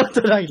 not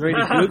that I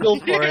really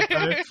Googled for it,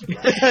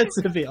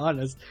 though, to be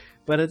honest.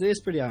 But it is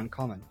pretty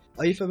uncommon.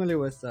 Are you familiar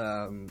with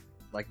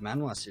like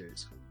manhwa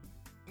series?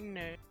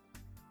 No,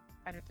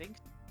 I don't think.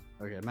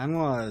 Okay,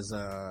 manhwa is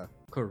I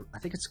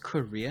think it's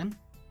Korean.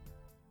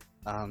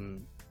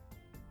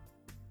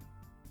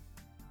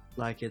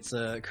 Like it's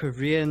a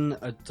Korean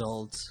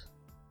adult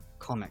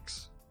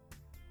comics,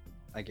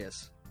 I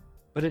guess.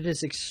 But it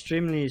is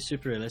extremely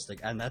super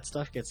realistic, and that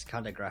stuff gets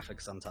kind of graphic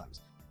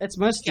sometimes. It's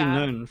mostly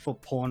known for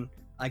porn,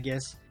 I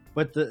guess.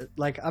 But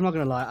I'm not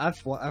gonna lie,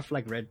 I've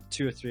like read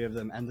 2 or 3 of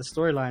them, and the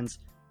storylines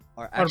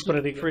are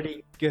actually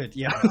pretty good.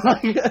 Yeah.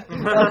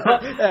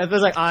 It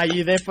was like,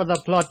 you there for the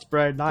plot,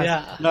 bro? Nice.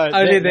 Yeah, no,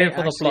 only there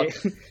for the plot.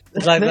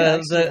 It's like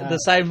the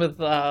same with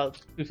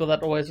people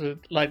that always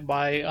like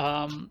buy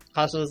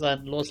houses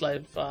and Lost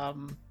Life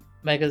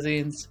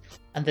magazines,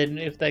 and then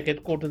if they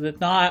get caught with it,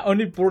 no, I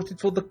only bought it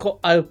for the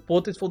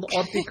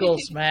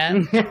articles,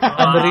 man.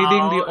 I'm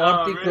reading the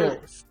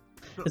articles.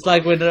 It's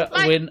like when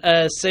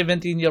a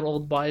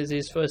 17-year-old buys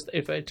his first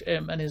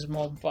FHM and his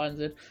mom finds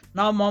it.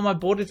 No, mom, I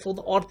bought it for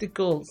the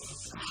articles.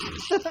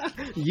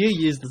 You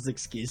use this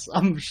excuse,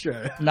 I'm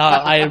sure. No,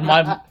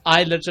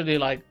 I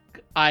literally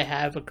I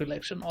have a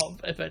collection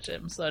of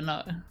FHM, so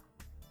no.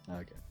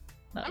 Okay.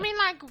 No. I mean,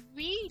 like,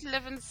 we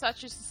live in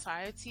such a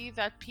society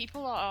that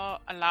people are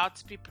allowed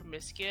to be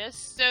promiscuous.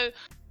 So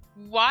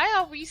why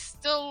are we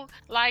still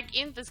like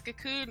in this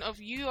cocoon of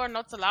you are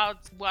not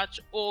allowed to watch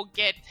or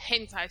get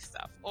hentai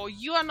stuff, or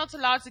you are not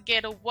allowed to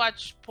get or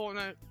watch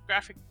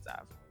pornographic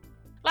stuff?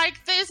 Like,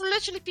 there's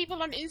literally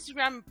people on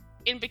Instagram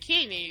in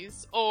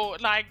bikinis, or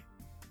like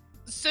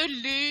so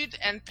lewd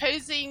and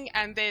posing,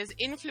 and there's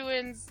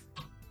influencers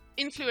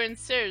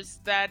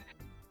that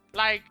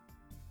like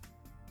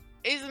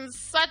is in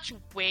such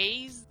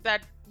ways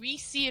that we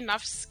see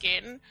enough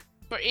skin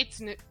for it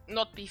to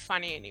not be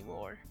funny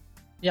anymore.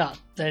 Yeah,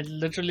 they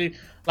literally,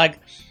 like,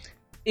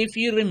 if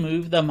you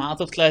remove the amount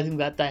of clothing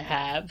that they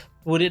have,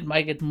 would it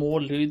make it more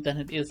lewd than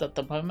it is at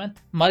the moment?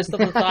 Most of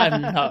the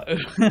time, no.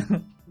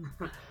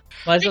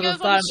 Most of the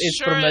time,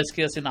 it's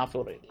promiscuous enough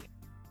already.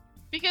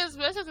 Because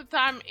most of the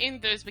time in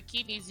those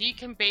bikinis, you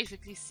can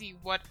basically see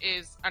what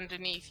is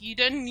underneath. You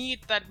don't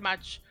need that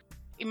much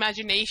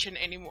imagination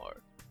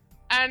anymore.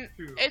 And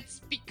True. it's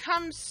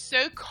become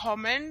so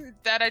common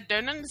that I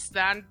don't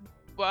understand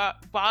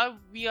why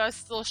we are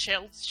still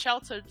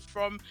sheltered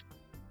from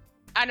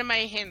anime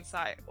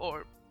hentai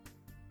or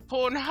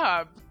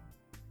Pornhub.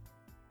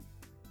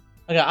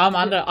 Okay, I'm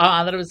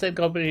 100%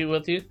 completely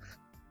with you.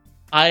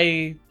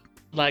 I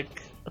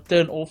like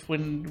turn off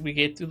when we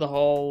get to the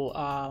whole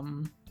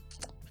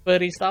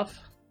furry stuff.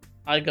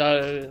 I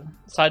go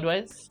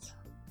sideways.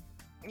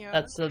 Yeah.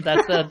 That's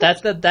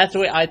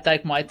where I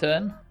take my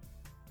turn.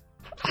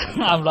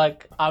 I'm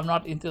like, I'm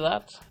not into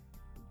that.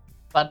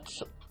 But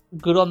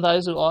good on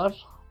those who are.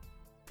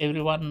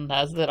 Everyone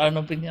has their own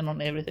opinion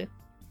on everything.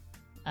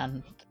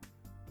 And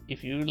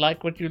if you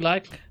like what you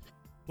like,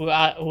 who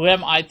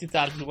am I to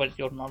tell you what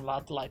you're not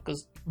allowed to like?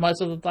 Because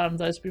most of the time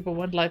those people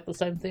won't like the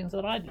same things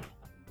that I do.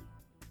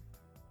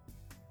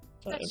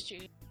 So, That's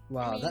true.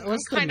 Wow, I mean, that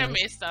was I'm kind the of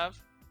most, messed up.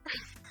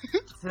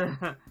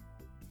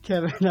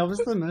 Kevin. That was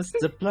the most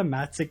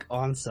diplomatic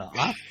answer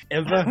I've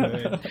ever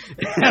heard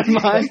in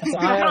my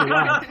entire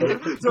life.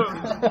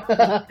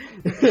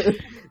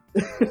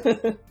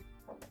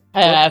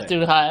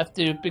 I have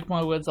to pick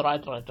my words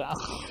right now.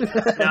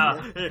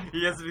 Yeah,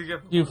 he has to be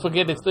careful. You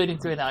forget it's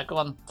 2020. I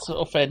can't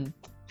offend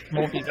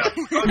more people.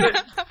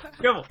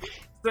 Careful.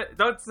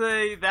 Don't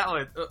say that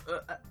one.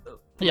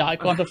 Yeah, I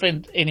can't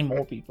offend any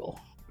more people.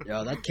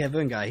 Yo, that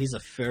Kevin guy, he's a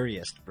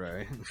furriest,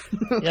 bro.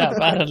 Yeah,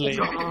 apparently.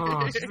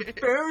 Oh, she's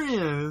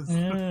experience.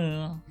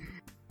 Yeah.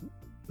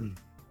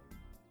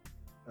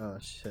 Oh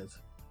shit.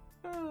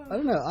 I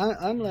don't know.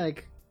 I'm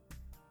like,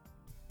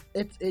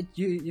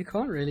 you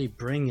can't really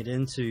bring it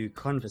into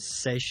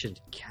conversation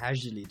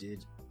casually,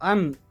 dude.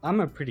 I'm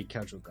a pretty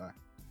casual guy,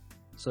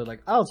 so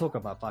like I'll talk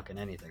about fucking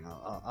anything.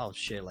 I'll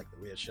share like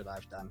the weird shit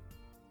I've done.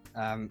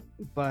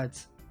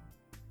 But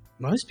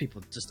most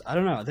people just, I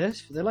don't know, they're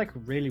like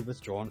really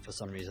withdrawn for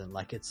some reason.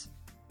 Like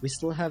we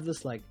still have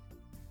this like,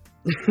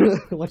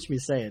 watch me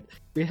say it.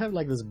 We have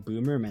like this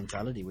boomer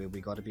mentality where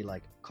we got to be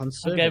like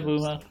conservative. Okay,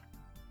 boomer.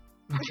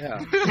 Yeah.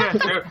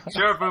 Yeah,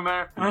 sure,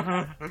 boomer.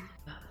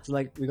 It's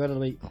like we gotta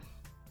be.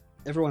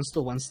 Everyone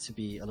still wants to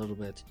be a little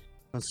bit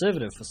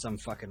conservative for some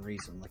fucking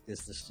reason. Like there's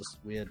this just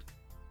weird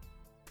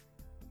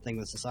thing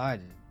with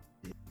society.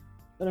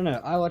 I don't know.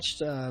 I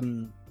watched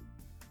another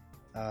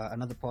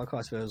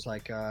podcast where it was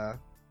like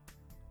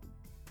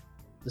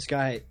this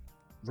guy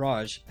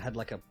Raj had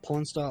like a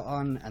porn star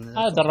on, and then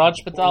The Raj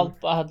Patel.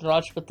 Yeah,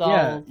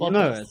 you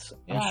know podcast. it.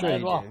 Yeah, I'm I sure know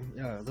you it well. do.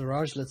 Yeah, the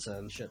Raj Litzer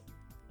and shit.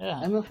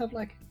 Yeah. And they'll have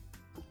like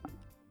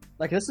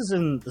this is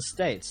in the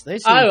States. They Oh,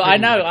 seem I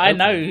pretty, know like,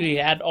 who open. he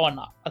had on.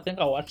 I think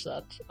I watched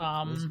that.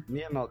 It's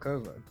Mia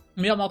Malkova.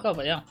 Mia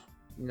Malkova, yeah,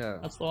 Yeah.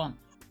 that's the one.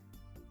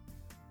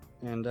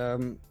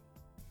 And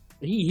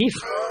he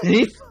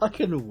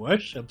fucking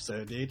worships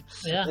her, dude.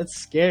 Yeah, That's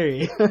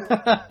scary.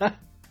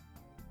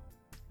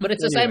 but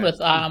it's the same Anyway.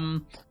 with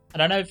I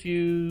don't know if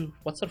you,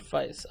 what's her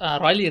face?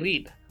 Riley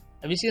Reid.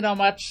 Have you seen how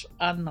much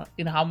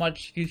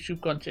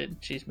YouTube content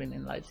she's been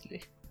in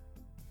lately?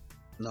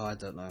 No, I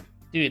don't know.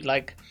 Dude,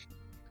 like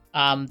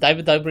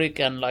David Dobrik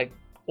and like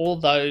all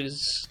those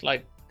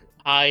like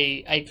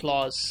high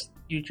A-class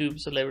YouTube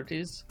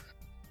celebrities,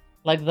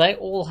 like they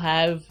all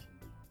have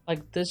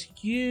like this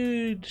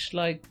huge,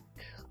 like,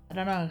 I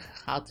don't know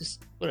how to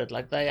put it,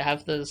 like they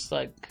have this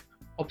like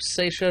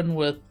obsession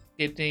with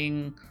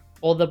getting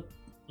all the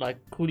like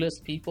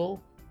coolest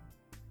people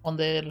on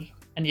there.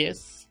 And yes,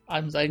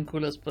 I'm saying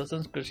coolest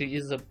person because she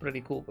is a pretty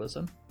cool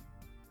person,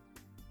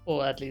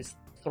 or at least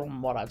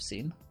from what I've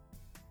seen.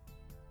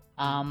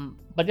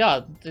 But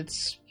yeah,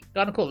 it's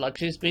kind of cool. Like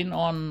she's been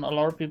on a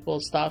lot of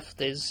people's stuff.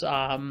 There's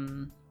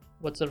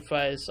what's her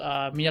face,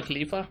 Mia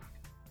Khalifa,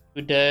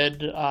 who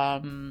did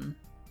a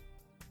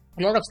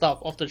lot of stuff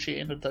after she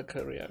ended her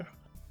career.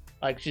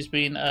 Like she's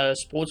been a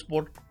sports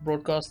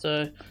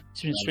broadcaster.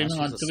 She's been streaming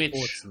on Twitch.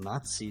 Sports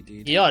Nazi,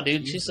 dude. Yeah,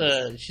 dude,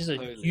 Jesus. she's a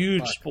Holy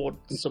huge fuck. sport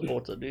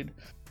supporter, dude.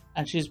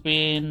 And she's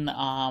been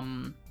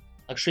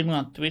like streaming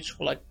on Twitch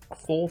for like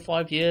 4 or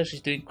 5 years.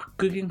 She's doing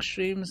cooking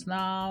streams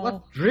now.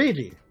 What?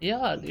 Really?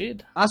 Yeah,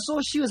 dude. I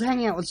saw she was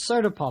hanging out with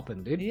Soda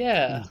Poppin', dude.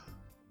 Yeah.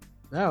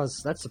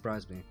 That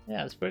surprised me.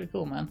 Yeah, it's pretty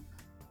cool, man.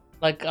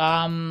 Like,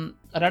 I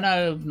don't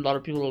know, a lot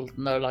of people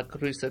know like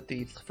Rooster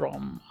Teeth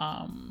from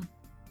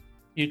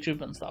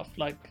YouTube and stuff.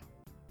 Like,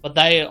 but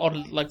they are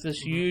like this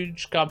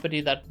huge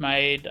company that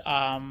made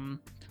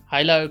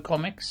Halo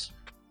comics,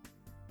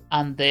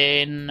 and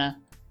then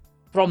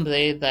from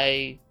there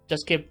they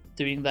just kept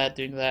doing that,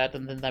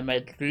 and then they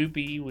made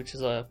Ruby, which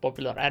is a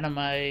popular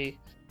anime,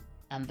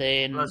 and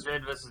then Plus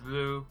Red vs.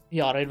 Blue.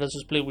 yeah, Red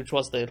vs. Blue, which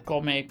was their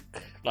comic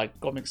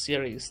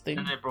series thing.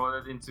 And they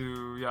brought it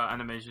into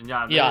animation.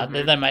 Yeah, Yeah,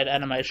 then they made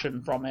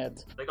animation from it.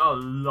 they got a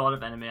lot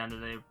of anime under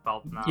their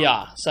belt now.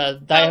 Yeah, so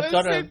they That have was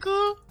got so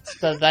cool.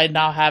 so they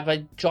now have a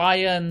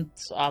giant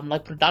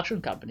like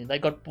production company. They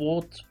got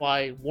bought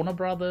by Warner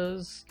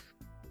Brothers.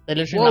 They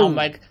literally now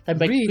Whoa,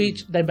 really?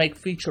 they make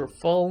feature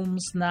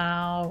films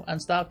now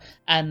and stuff.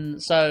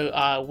 And so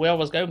where I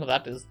was going with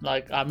that is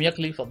like Mia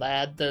Khalifa, they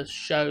had the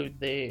show,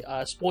 the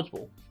Sports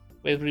Ball,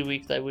 where every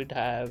week they would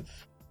have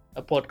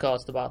a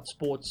podcast about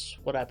sports,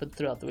 what happened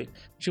throughout the week.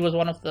 She was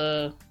one of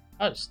the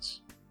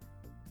hosts,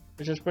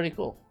 which is pretty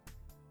cool.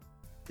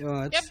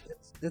 Yeah,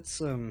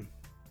 it's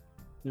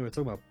we're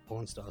talking about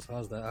porn stars.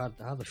 How's that?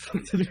 How the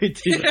fuck did we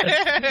do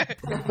that?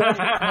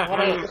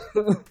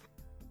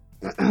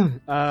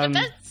 But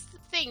that's the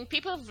thing.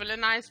 People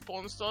villainize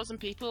porn stars and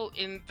people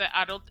in the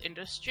adult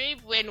industry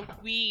when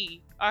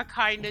we are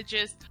kind of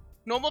just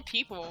normal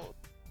people.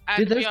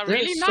 And Dude, we are they're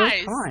really so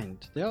nice.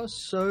 kind. They are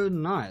so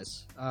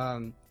nice.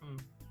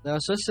 They are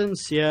so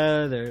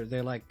sincere.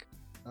 They're like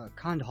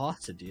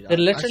kind-hearted, dude. They're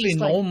I literally just,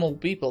 like, normal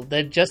people.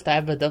 They just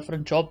have a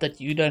different job that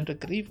you don't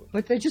agree with.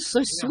 but they're just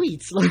so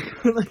sweet.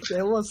 Like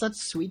they all have such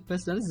sweet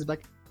personalities.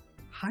 Like,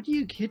 how do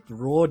you get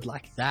roared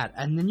like that?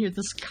 And then you're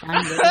this kind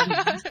of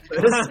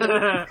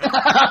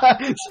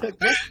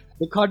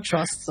the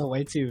contrasts are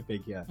way too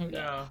big here.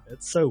 Yeah.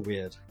 It's so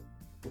weird.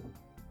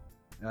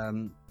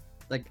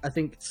 Like I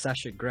think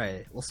Sasha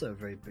Grey, also a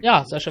very big.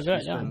 Yeah, Sasha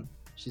Grey, yeah.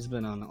 She's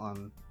been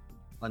on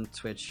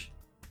Twitch.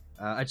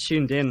 I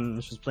tuned in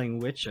and she was playing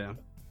Witcher.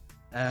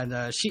 And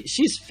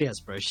she's fierce,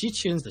 bro. She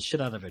tunes the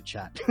shit out of her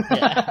chat.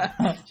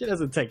 Yeah. She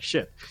doesn't take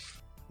shit,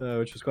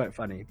 which was quite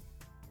funny.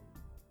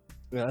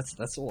 Yeah,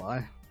 that's all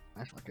I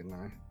fucking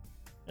know.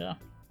 Yeah.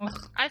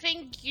 I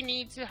think you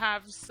need to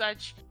have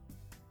such.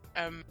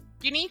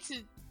 You need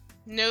to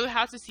know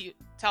how to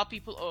tell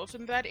people off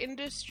in that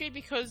industry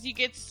because you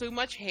get so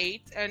much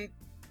hate and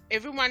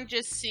everyone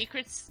just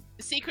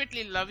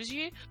secretly loves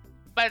you,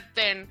 but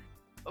then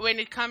when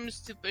it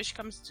comes to push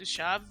comes to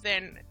shove,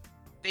 then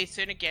they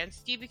turn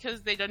against you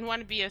because they don't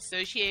want to be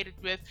associated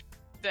with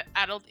the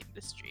adult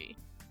industry.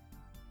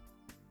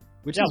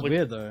 Which is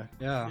weird though.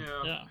 Yeah.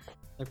 Yeah.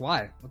 Like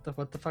why? What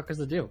the fuck is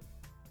the deal?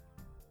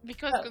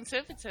 Because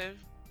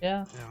conservative.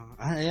 Yeah.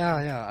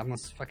 Yeah. I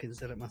must fucking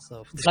said it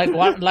myself. Like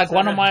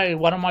one of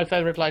my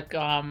favorite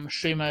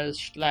streamers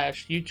 /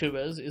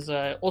 YouTubers is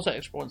also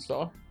ex-porn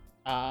star.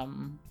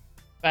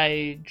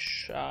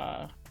 Paige,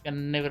 I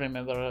can never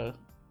remember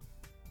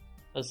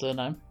her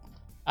surname.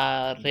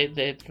 Red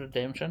Dead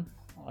Redemption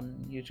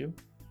on YouTube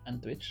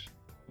and Twitch,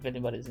 if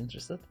anybody's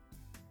interested.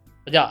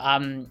 But yeah,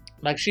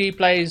 like she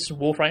plays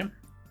Warframe.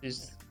 She's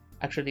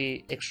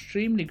actually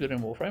extremely good in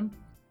Warframe.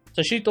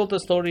 So she told the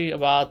story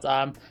about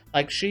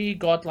like she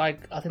got I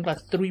think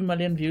 3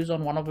 million views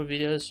on one of her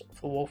videos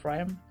for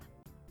Warframe,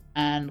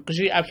 and because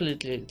she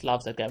absolutely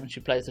loves that game and she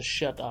plays the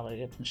shit out of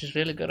it and she's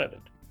really good at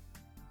it.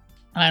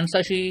 And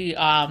so she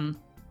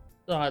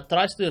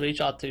tries to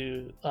reach out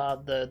to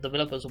the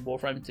developers of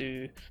Warframe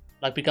to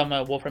become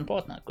a Warframe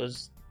partner,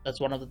 because that's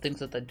one of the things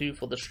that they do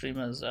for the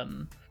streamers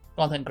and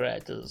content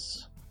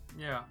creators.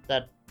 Yeah.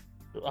 That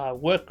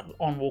work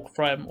on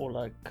Warframe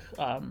or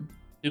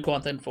do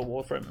content for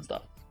Warframe and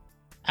stuff.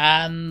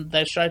 And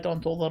they straight on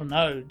told her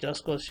no,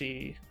 just because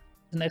she's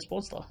an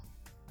ex-porn star.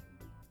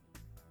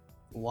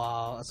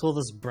 Wow, that's all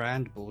this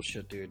brand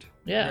bullshit, dude.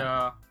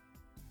 Yeah.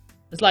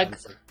 It's like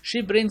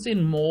she brings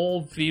in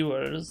more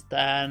viewers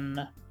than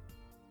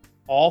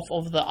half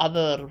of the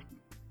other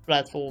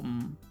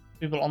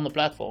people on the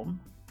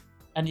platform,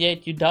 and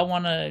yet you don't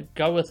want to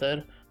go with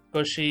her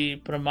because she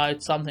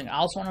promotes something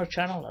else on her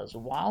channel as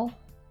well.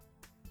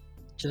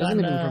 She doesn't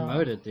even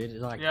promote it, dude.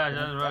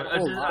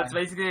 It's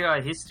basically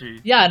a history.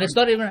 Yeah, and it's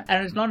not even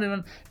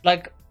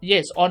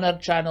yes, on her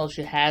channel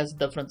she has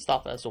different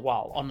stuff as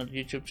well on her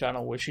YouTube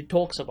channel where she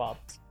talks about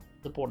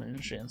the porn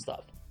industry and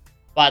stuff,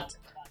 but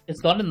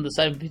it's not in the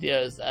same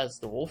videos as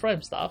the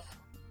Warframe stuff.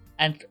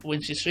 And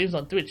when she streams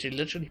on Twitch, she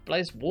literally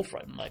plays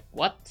Warframe. Like,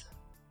 what?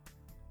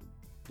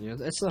 Yeah,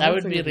 that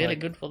would be really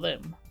good for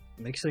them.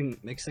 Mixing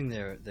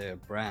their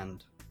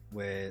brand,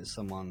 where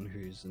someone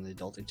who's in the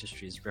adult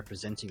industry is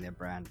representing their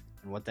brand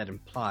and what that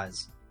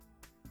implies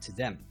to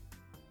them,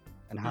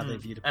 and how they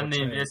view and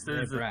the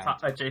investors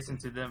adjacent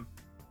to them.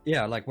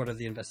 Yeah, like what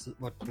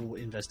will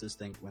investors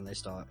think when they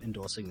start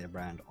endorsing their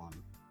brand on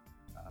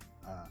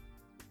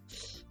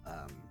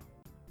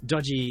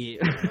dodgy,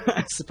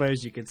 I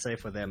suppose you could say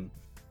for them,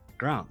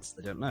 grounds.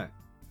 They don't know.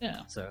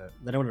 Yeah. So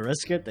they don't want to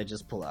risk it. They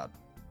just pull out.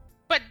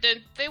 But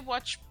don't they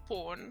watch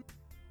porn?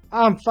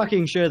 I'm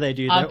fucking sure they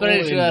do. I'm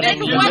pretty sure. Then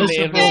what's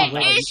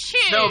the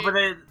issue? No, but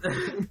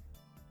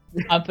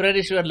I'm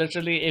pretty sure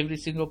literally every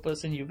single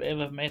person you've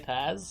ever met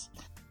has,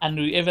 and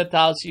whoever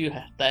tells you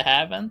they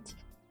haven't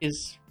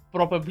is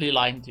probably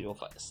lying to your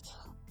face.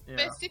 Yeah.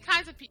 There's two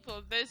kinds of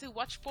people: those who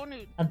watch porn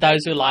and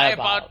those who lie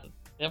about it.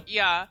 Yep.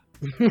 Yeah.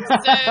 So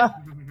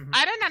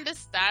I don't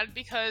understand,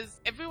 because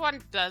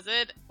everyone does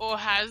it or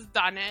has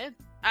done it,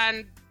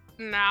 and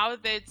now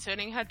they're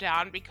turning her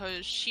down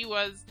because she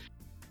was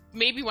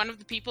maybe one of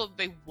the people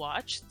they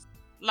watched.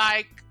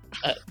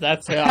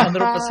 That's 100%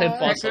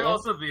 possible. Could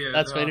also be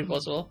That's very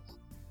possible.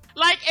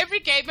 Like,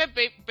 every gamer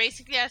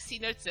basically has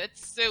seen her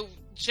tits, so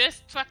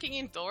just fucking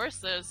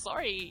endorse her.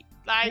 Sorry.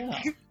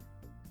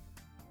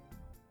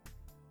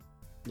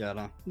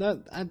 Yeah,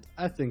 no,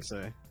 I think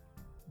so.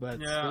 but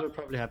Yeah. it'll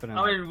probably happen in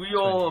I like mean, we 20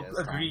 all years'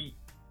 time. agree.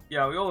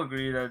 Yeah, we all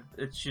agree that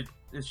it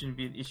shouldn't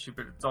be an issue,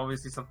 but it's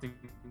obviously something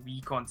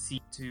we can't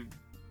see to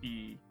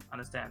be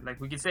understand. Like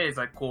we can say it's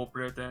like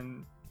corporate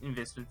and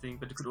investment thing,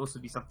 but it could also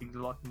be something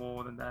a lot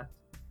more than that.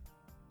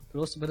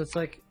 But it's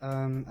like,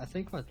 I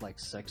think what like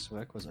sex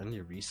work was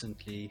only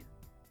recently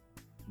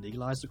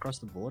legalized across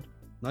the board.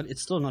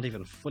 It's still not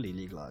even fully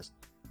legalized.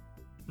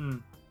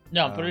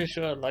 Yeah, I'm pretty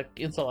sure, like,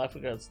 in South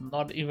Africa, it's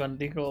not even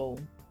legal.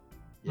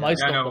 Yeah.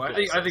 Most I of know. the I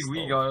think places we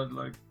still. got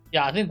like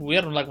Yeah, I think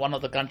we're like one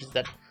of the countries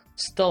that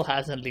still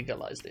hasn't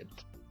legalized it.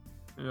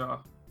 yeah.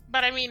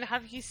 But I mean,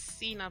 have you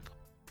seen a?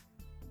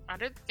 I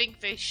don't think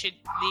they should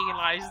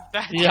legalize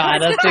that. Yeah, I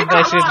don't think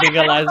they should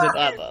legalize it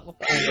either.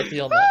 I'm with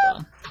you on that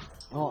one.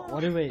 Oh,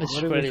 what are we It's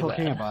talking pretty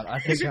bad. about? I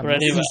think I'm Pretty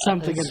missing bad.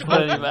 something It's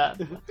important. pretty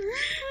bad.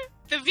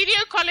 The video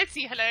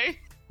quality, hello.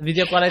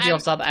 Video quality of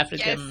And- South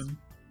African.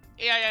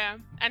 Yeah,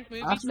 and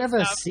movies. I've and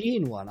never stuff.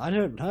 seen one. I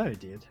don't know,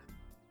 dude.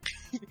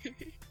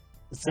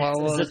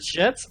 Well, Is it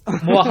shit?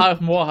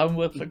 More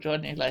homework for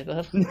Johnny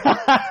later.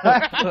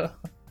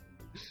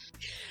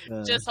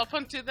 Just hop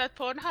onto that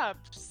Pornhub.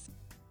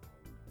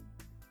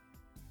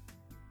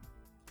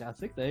 I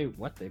think they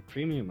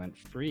premium went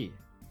free.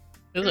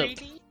 Is it?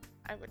 Really?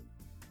 I would.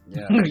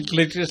 Yeah.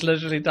 Glitch is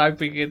literally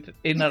typing it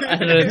in her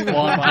edit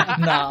one right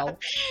now.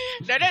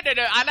 No.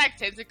 I like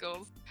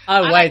tentacles. Oh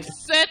I wait. like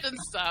certain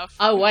stuff.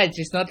 Oh wait,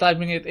 she's not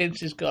typing it in,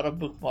 she's got a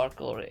bookmark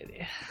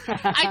already.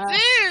 I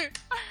do.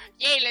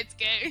 Yay, let's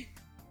go.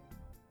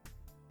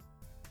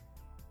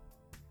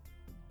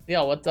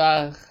 Yeah, what's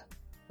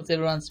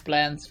everyone's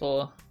plans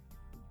for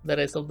the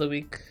rest of the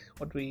week?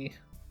 We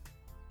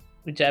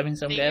jamming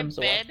some Staying in games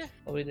or what? bed.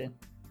 What are we doing?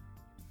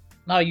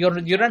 No, you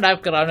don't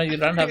have corona, you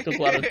don't have to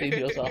quarantine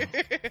yourself.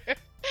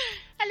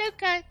 Hello,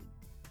 cat.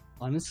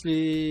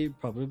 Honestly,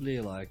 probably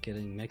like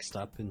getting mixed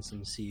up in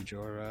some Siege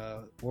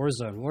or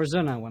Warzone.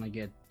 Warzone I want to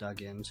get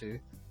dug into.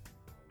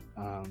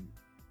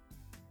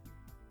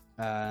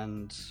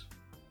 And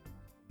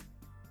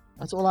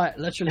that's all I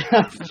literally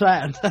have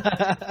planned.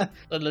 So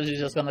literally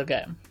just gonna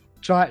game.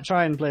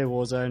 try and play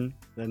Warzone,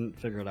 then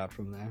figure it out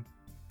from there.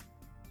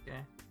 Okay.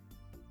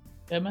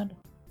 Yeah, man.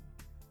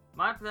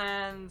 My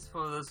plans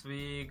for this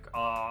week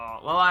are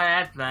well. I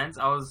had plans.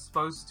 I was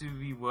supposed to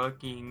be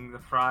working the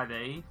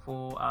Friday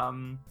for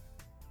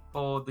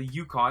the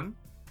Yukon.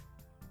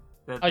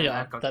 Oh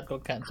yeah, that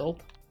got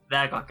cancelled.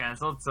 that got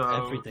cancelled. So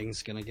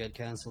Everything's gonna get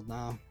cancelled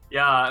now.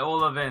 yeah,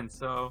 all events.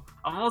 So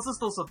I'm also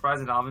still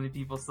surprised at how many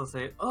people still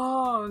say,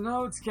 "Oh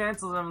no, it's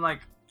cancelled." I'm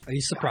like, Are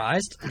you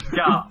surprised?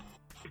 yeah,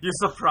 you're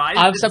surprised.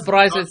 I'm It's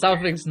surprised not that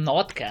something's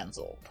not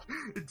cancelled.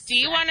 Do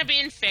you want to be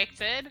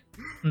infected?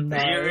 No.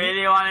 Do you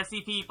really want to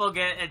see people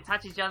get and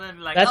touch each other and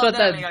like? That's oh, what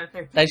no, they- got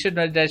infected.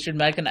 They should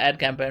make an ad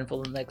campaign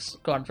for the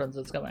next conference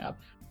that's coming up.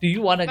 Do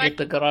you want to Like-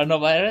 get the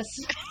coronavirus?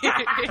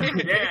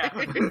 Yeah,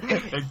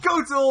 and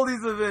go to all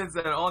these events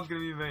that aren't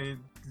going to be made.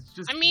 It's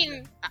just I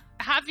mean,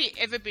 have you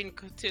ever been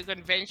to a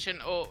convention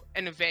or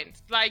an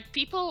event? Like,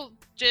 people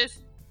just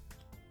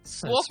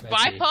So walk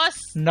sweaty. bypass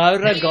No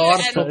regard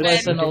and for then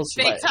personal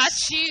they space.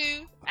 touch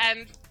you,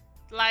 and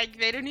like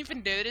they don't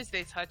even notice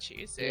they touch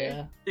you. So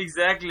Yeah,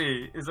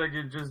 exactly. It's like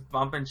you just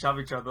bump and shove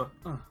each other.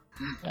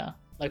 yeah.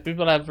 Like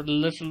people have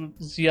little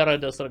zero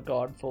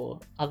disregard for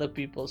other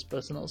people's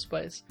personal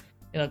space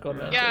in a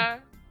convention. yeah.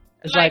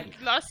 It's like,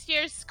 like last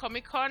year's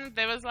Comic Con,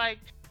 there was like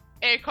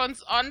aircons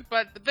on,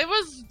 but there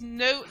was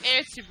no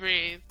air to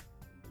breathe.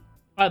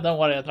 oh, don't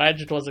worry, at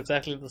Rage it was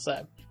exactly the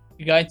same.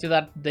 You go into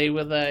that day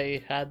where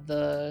they had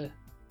the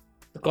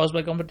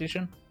cosplay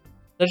competition.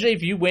 Literally,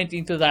 if you went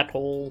into that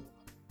hall,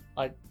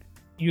 like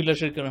you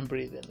literally couldn't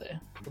breathe in there.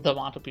 With the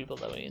amount of people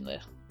that were in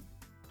there.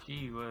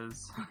 Gee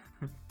was.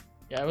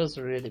 Yeah, it was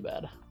really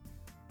bad.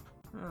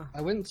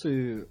 I went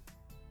to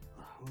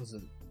what was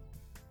it?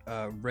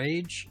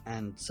 Rage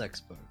and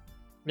Sexpo.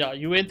 Yeah,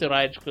 you went to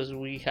Rage because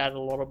we had a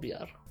lot of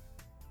beer.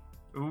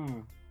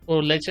 Ooh.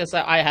 Or let's just say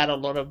I had a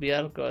lot of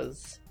beer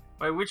because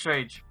Wait, which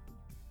rage?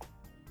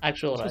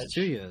 actual It was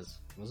Rage. 2 years.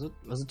 Was it?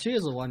 Was it 2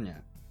 years or 1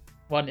 year?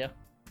 1 year.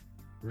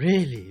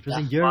 Really? It was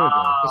a Yeah. year Wow. ago.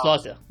 It was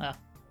last year. Yeah.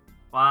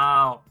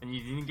 Wow. And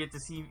you didn't get to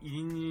see. You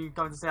didn't even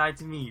come to say hi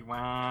to me.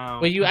 Wow.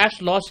 But you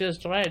actually last year's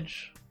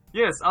Rage.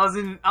 Yes,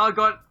 I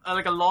got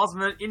like a last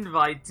minute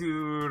invite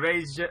to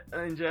Rage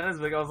in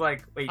Johannesburg. I was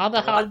like, wait. How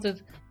the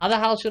what?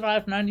 hell should I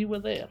have known you were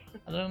there?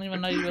 I don't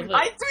even know you were there.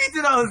 I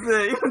tweeted I was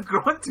there. Even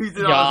Grant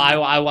tweeted Yeah, I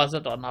was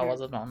I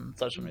wasn't on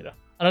social media.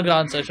 I don't go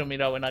on social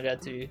media when I go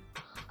to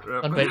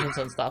there. conventions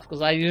and stuff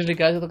because I usually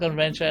go to the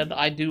convention.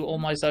 I do all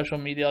my social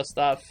media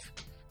stuff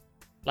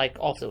like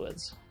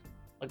afterwards.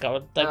 Like I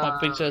would take my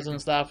pictures and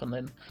stuff, and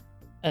then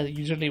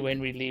usually when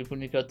we leave, when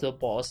we go to a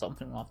bar or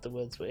something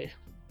afterwards, where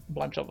a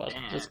bunch of us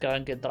just go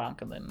and get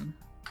drunk, and then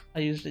I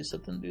usually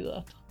sit and do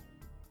that.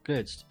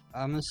 Good.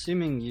 I'm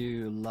assuming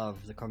you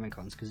love the Comic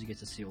Cons because you get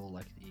to see all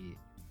like the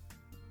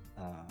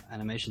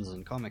animations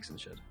and comics and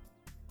shit.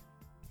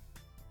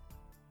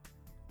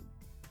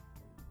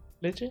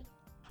 Legit?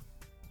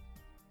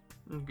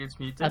 It gets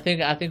muted.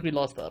 I think we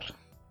lost her.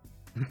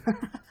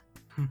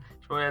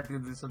 Probably have to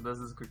do some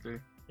business quickly.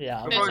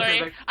 Yeah. We're No, probably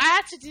sorry. like- I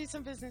had to do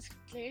some business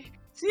quickly.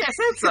 See, I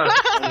said so.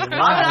 Wow,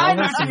 I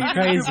that's some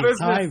actually crazy do business.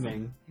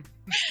 timing.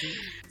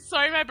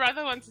 Sorry, my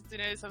brother wanted to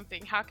know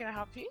something. How can I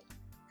help you?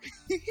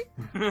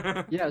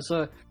 Yeah,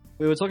 so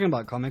we were talking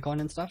about Comic Con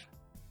and stuff,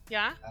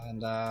 Yeah?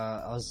 and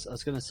I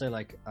was gonna say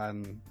like I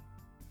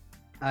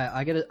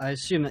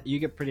assume that you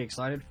get pretty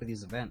excited for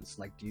these events.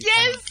 Like, do you?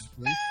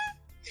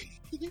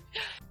 Yes!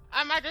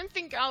 I don't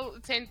think I'll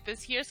attend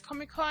this year's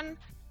Comic Con,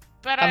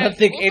 but I don't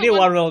think also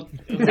anyone will.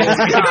 Nah,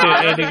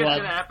 I don't think it's anyone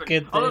gonna happen.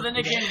 get Although there. then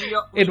again,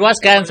 It was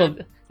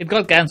cancelled. It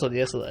got cancelled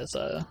yesterday,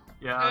 so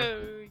Yeah.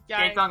 Oh,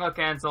 yeah. Cape Town got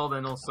cancelled,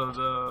 and also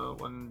the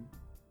one in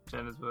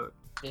Johannesburg.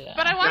 yeah.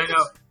 But I want know.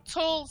 to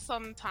toll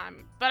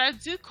sometime. But I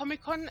do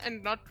Comic Con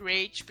and not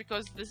Rage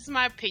because this is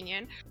my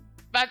opinion.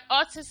 But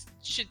artists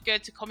should go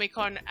to Comic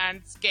Con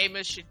and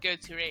gamers should go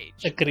to Rage.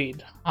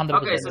 Agreed. 100%.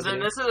 Okay, so then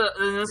agreed.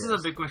 this is a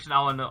big question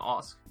I want to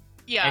ask.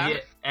 Yeah.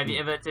 Have you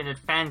ever attended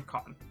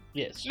FanCon?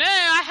 Yes. No,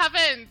 I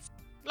haven't.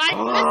 Like,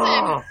 Oh!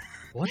 listen.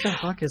 What the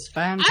fuck is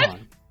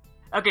FanCon?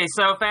 Okay,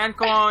 so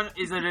FanCon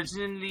is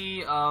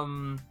originally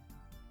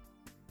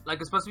like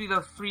it's supposed to be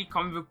the free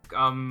comic book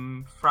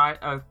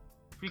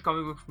free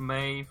comic book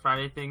May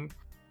Friday thing,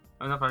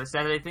 not Friday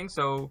Saturday thing.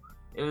 So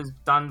it was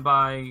done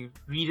by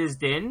Reader's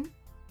Den,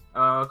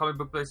 comic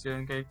book place here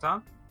in Cape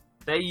Town.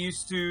 They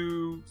used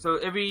to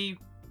every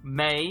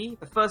May,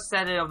 the first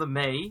Saturday of the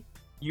May,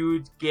 you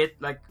would get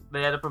like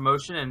they had a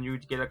promotion and you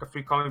would get like a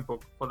free comic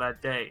book for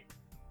that day.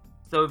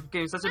 So it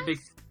became such a big,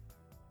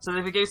 so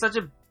they became such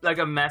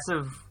a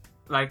massive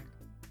like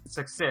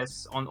success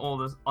on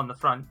the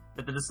front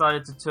that they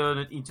decided to turn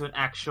it into an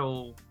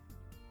actual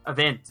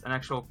event, an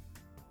actual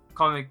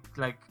comic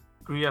like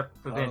greet-up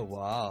event. Oh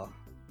wow,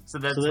 So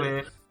that's So they-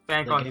 where they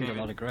FanCon gained came a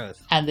lot in. of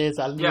growth. And there's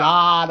a Yeah.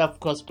 lot of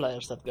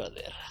cosplayers that go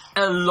there.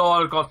 A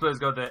lot of cosplayers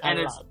go there, and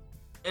A it's lot.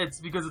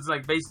 it's because it's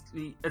like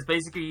basically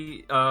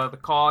the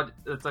card.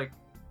 It's like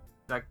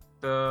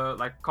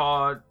the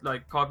card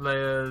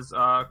players,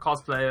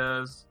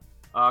 cosplayers,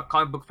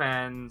 comic book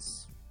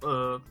fans,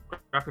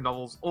 graphic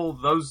novels, all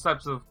those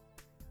types of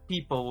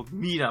people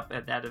meet up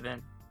at that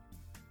event.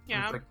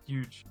 Yeah. It's like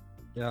huge.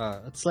 Yeah,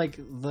 it's like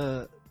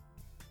the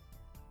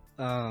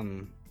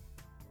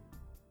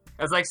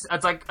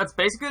It's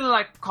basically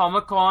like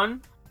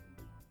Comic-Con,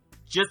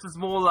 just it's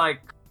more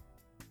like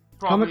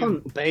probably-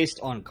 Comic-Con based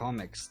on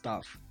comic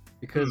stuff,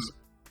 because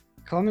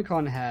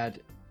Comic-Con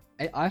had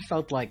I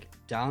felt like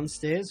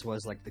downstairs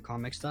was like the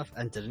comic stuff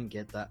and didn't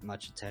get that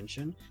much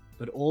attention,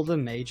 but all the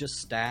major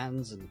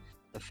stands and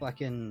the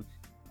fucking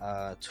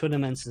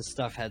tournaments and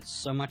stuff had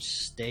so much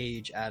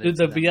stage added. Dude,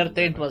 to the them. beer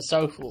tent was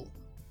so full.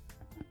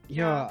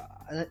 Yeah,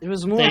 it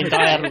was more. The of a-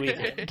 entire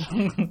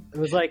weekend. It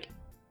was like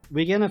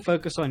we're gonna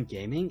focus on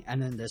gaming,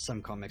 and then there's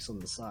some comics on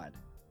the side.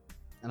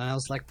 And I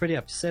was like pretty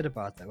upset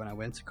about that when I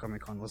went to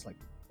Comic Con. Was like,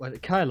 what?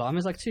 Kyle, I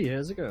was like 2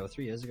 years ago or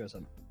 3 years ago or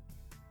something.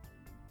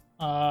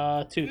 2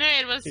 No,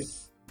 it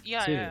was.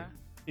 Yeah, Two. yeah.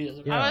 years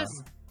ago. Yeah.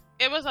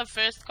 It was our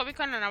first Comic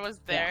Con, and I was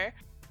there,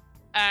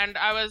 and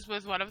I was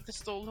with one of the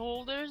stall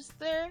holders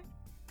there,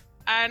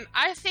 and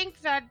I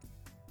think that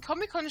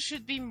Comic Con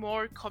should be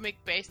more comic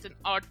based and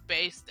art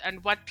based,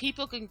 and what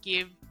people can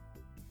give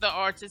the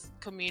artist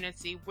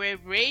community. Where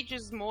Rage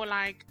is more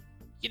like,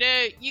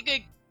 you go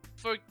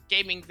for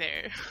gaming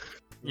there.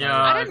 Yeah,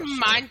 I don't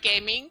mind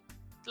gaming.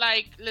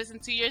 Like, listen,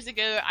 2 years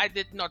ago I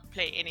did not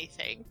play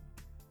anything.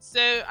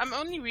 So I'm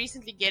only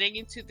recently getting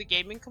into the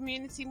gaming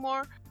community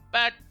more.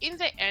 But in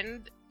the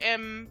end,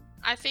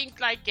 I think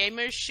like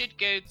gamers should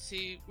go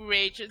to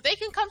Rage. They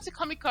can come to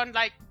Comic Con,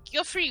 like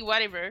you're free,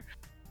 whatever.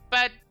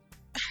 But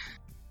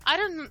I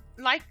don't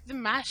like the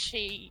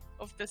mashy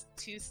of the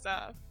two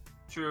stuff.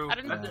 True. I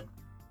don't know.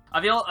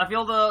 I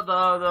feel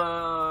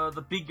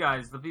the big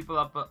guys, the people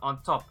up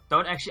on top,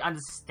 don't actually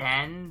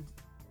understand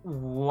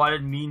what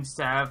it means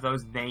to have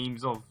those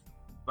names of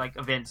like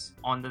events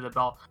under the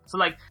belt. So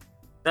like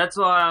that's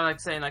why I like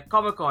saying like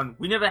Comic Con.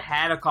 We never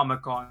had a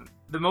Comic Con.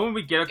 The moment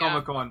we get a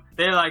Comic Con,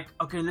 they're like,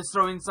 okay, let's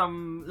throw in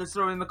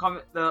the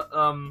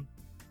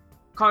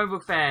comic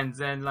book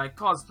fans and like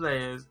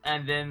cosplayers,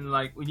 and then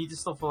like we need to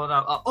still fill it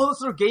out. Oh, let's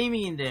throw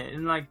gaming in there,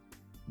 and like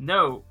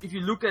no. If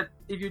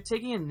you're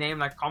taking a name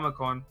like Comic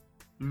Con,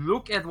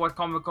 look at what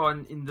Comic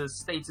Con in the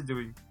States are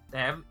doing. They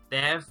have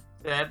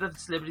the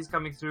celebrities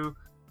coming through.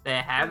 They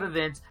have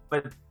events,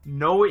 but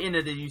nowhere in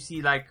it that you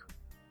see like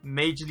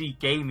majorly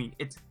gaming.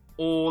 It's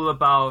all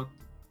about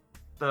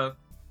the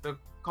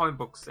comic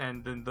books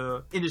and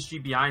the industry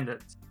behind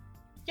it.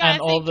 Yeah,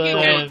 And I all think you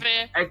the- go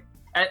there.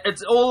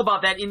 It's all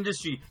about that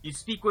industry. You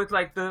speak with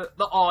like the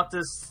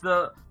artists,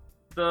 the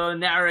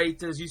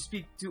narrators. You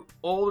speak to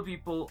all the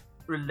people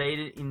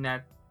related in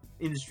that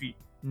industry.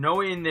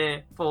 Nowhere in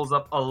there falls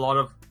up a lot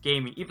of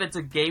gaming. If it's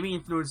a gaming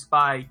influenced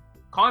by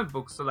comic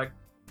books, so like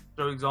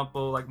for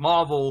example, like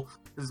Marvel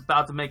is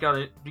about to bring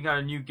out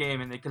a new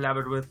game, and they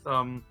collaborate with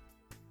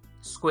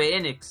Square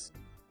Enix,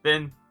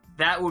 then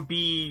that would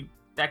be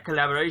that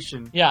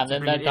collaboration. Yeah, to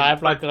then bring they it in.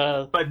 have like but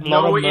a lot of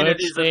nowhere in it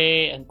merch is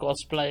there and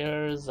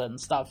cosplayers and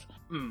stuff.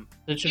 Mm.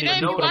 Literally, You know,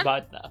 you if you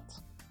provide that.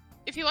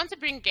 If you want to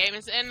bring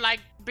gamers in,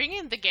 like bring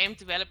in the game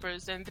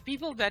developers and the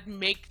people that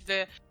make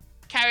the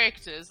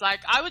characters. Like,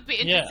 I would be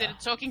interested in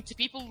talking to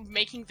people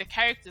making the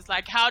characters.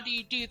 Like, how do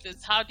you do this?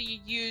 How do you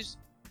use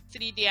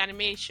 3D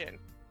animation?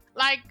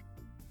 Like,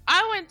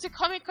 I went to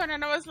Comic-Con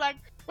and I was like,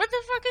 what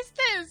the fuck is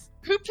this?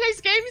 Who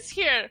plays games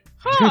here?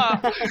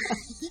 Huh?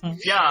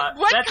 Yeah.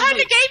 What that's kind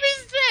the of game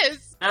is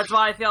this? That's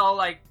why I feel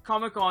like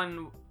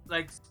Comic-Con,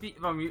 like,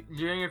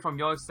 viewing it from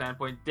your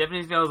standpoint,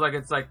 definitely feels like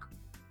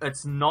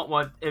it's not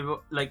what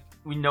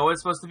we know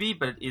it's supposed to be,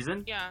 but it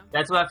isn't. Yeah.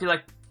 That's why I feel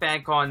like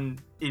FanCon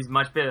is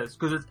much better,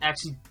 because it's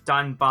actually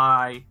done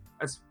by,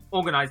 it's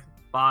organized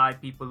by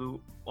people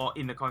who are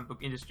in the comic book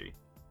industry.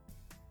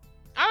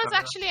 I was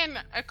actually in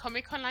a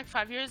Comic-Con like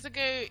 5 years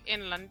ago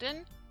in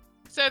London.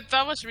 So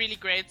that was really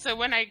great. So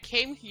when I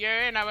came here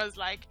and I was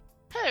like,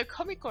 hey,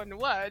 Comic-Con,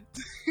 what?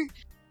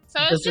 So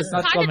I was This is just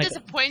not kind of Comic-Con.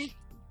 disappointed.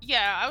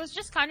 Yeah, I was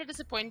just kind of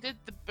disappointed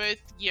the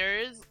both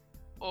years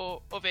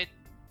of it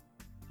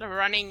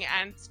running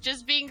and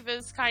just being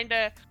this kind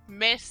of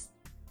mess.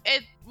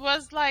 It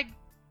was like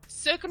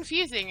so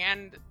confusing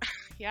and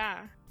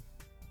yeah.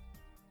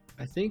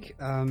 I think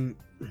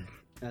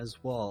as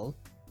well,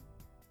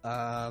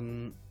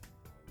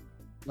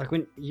 like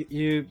when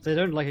you they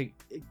don't like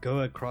go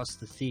across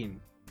the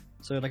theme.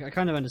 So like I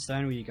kind of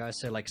understand when you guys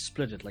say like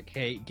split it, like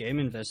hey, game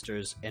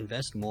investors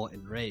invest more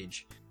in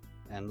Rage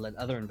and let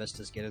other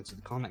investors get into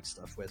the comic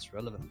stuff where it's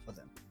relevant for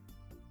them.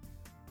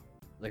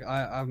 Like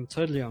I'm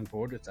totally on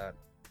board with that.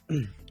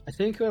 I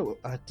think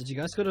did you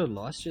guys go to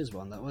last year's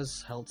one? That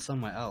was held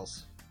somewhere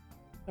else.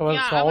 It was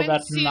Yeah, I all went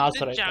that to the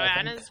Nasrek, I think.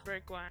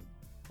 Johannesburg one.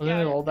 Wasn't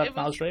Yeah, it all that it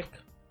was- Nasrek?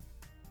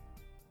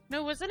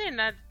 No, wasn't it in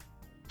that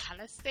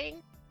palace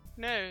thing?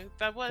 No,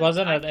 that was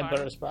Wasn't it Icon.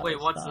 Emperor's Palace? Wait,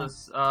 what's no.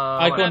 this?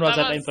 Icon Yeah, was that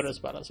at was- Emperor's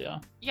Palace, yeah.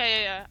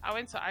 Yeah. I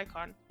went to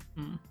Icon.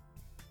 Hmm.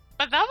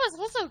 But that was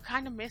also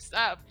kind of messed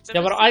up. There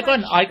Yeah, was but so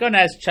Icon much- Icon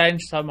has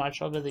changed so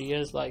much over the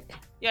years. Like,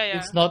 Yeah.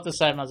 it's not the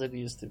same as it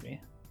used to be.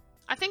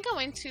 I think I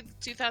went to the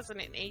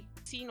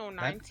 2018 or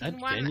 19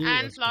 that one venue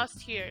and was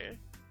last year.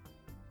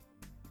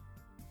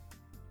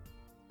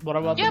 What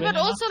about Yeah, the but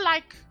venue? also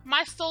like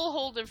my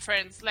stallholder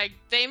friends, like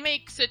they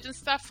make certain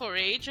stuff for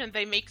Rage and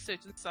they make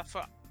certain stuff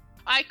for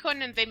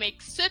Icon and they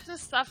make certain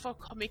stuff for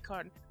Comic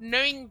Con,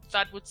 knowing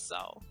that would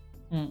sell.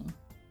 Hmm.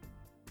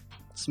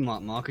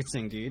 Smart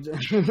marketing, dude.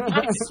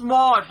 That's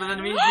smart, but then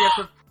it means you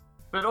have to.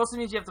 But it also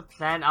means you have to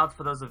plan out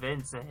for those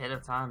events ahead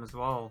of time as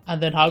well. And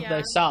then hope Yeah.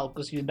 they sell,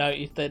 because you know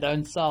if they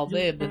don't sell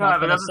there, they're No, not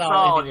but it going to doesn't sell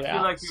sell. You anywhere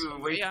feel like else. you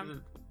wait. Yeah.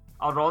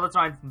 I'd rather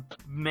try and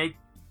make,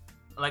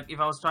 like, if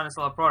I was trying to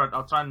sell a product,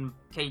 I'll try and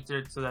cater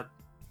it so that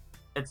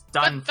it's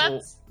done But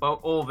that's- for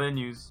all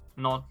venues,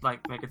 not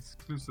like make it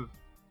exclusive.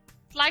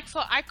 Like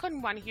for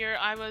Icon one here,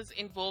 I was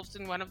involved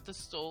in one of the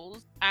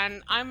stalls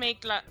and I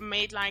made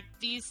like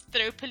these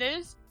throw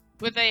pillars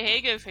with their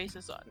Hago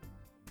faces on.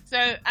 So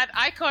at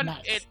Icon,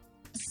 Nice. it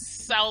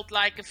sold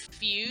like a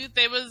few.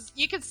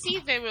 You could see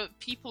there were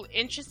people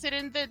interested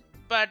in it,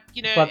 but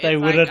you know, But they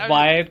it's wouldn't like,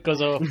 buy it because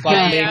of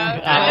public, Yeah.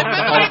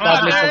 or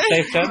public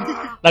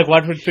perception. Like,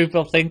 what would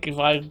people think if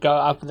I go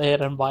up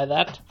there and buy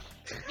that?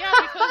 Yeah,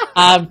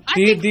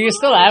 because Do you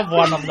still have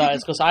one of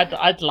those? Because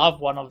I'd love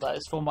one of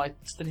those for my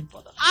stream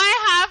brother.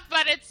 I have,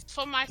 but it's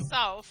for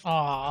myself.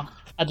 Aw,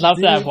 I'd love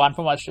to have one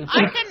for my stream.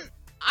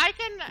 I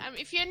can.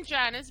 If you're in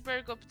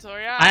Johannesburg or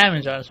Pretoria, I am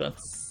in Johannesburg.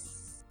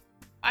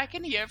 I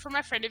can hear from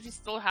my friend if he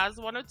still has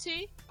one or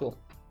two. Cool.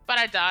 But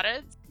I doubt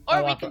it. I Or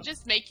we want can one.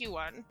 just make you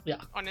one. Yeah.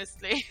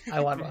 Honestly. I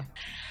want one.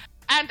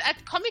 And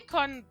at Comic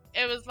Con,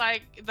 it was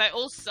like they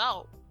all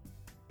sell.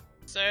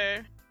 So.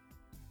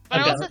 But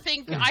I Okay. also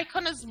think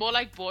Icon is more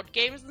like board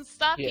games and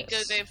stuff. You go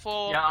Yes. there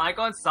for Yeah,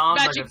 Icon sounds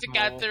Magic like the it's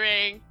more.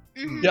 Gathering.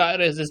 Mhm. Yeah,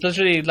 it is.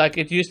 Especially like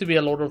it used to be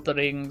a Lord of the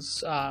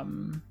Rings,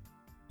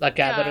 like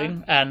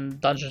gathering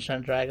and Dungeons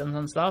and Dragons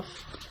and stuff.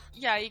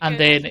 Yeah, you And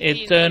go then to it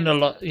D&D turned a and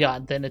lot. Yeah,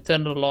 and then it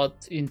turned a lot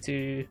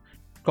into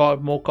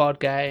more card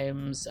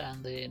games,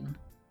 and then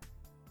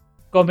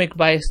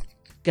comic-based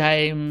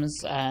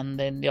games, and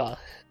then yeah,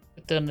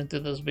 it turned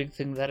into this big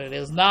thing that it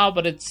is now.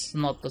 But it's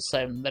not the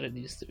same that it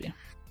used to be.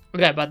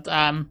 Okay, but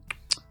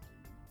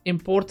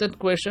important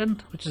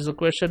question, which is a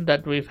question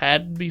that we've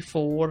had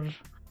before,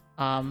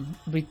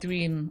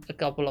 between a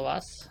couple of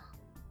us.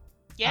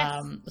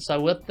 Yes.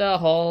 So with the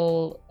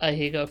whole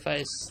Ahigo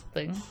face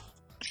thing,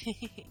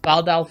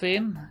 Val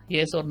Delphine,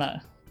 yes or no?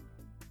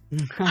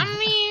 I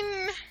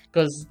mean,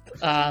 Because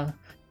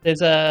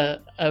there's a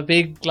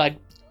big like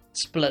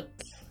split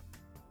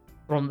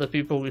from the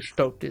people we've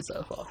talked to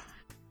so far.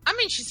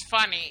 she's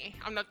funny.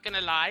 I'm not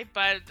gonna lie,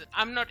 but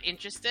I'm not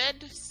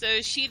interested.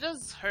 So she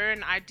does her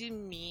and I do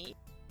me.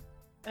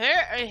 Her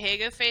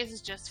Ohega face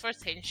is just for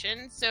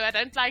attention, so I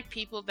don't like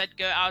people that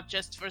go out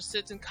just for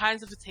certain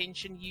kinds of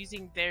attention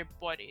using their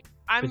body.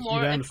 I'm But more.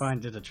 you don't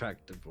find it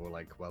attractive or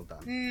like well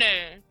done. No,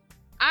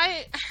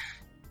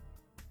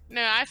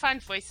 I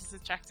find voices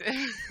attractive.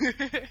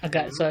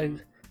 Okay,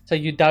 so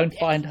you don't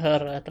find her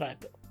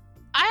attractive.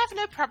 I have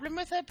no problem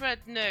with her, but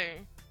no,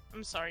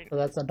 I'm sorry. So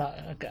that's a no.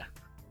 Okay.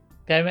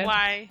 Okay, man.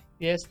 Why?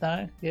 Yes,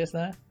 no. Yes,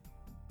 no.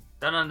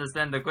 Don't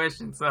understand the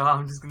question, so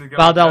I'm just gonna go.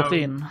 Val no.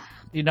 Delphine.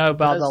 You know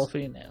about Does-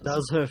 Delphine.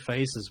 Does her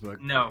faces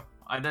work? No,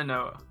 I don't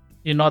know.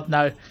 You not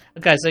know.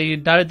 Okay, so you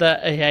know the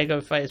Iago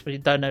face, but you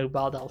don't know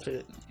about Delphine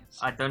is.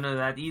 I don't know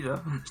that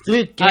either.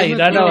 Dude, Oh, you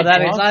don't know what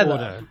that is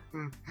either.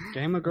 Bathwater.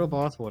 Gamer Girl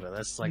Bathwater.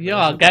 That's like Yeah,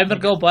 those are the Gamer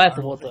Girl biggest-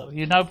 Bathwater.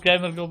 You know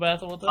Gamer Girl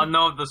Bathwater? I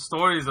know the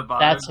stories about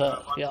That's it.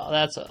 her. Yeah,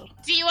 that's her.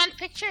 Do you want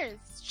pictures?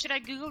 Should I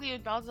Google you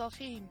about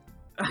Delphine?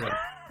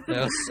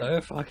 They're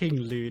so fucking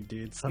lewd,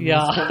 dude. Some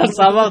Yeah, of those-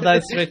 some of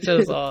those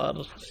pictures are.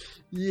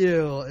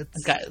 Yeah,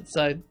 it's Okay,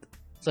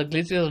 so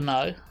Glitzy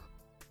no.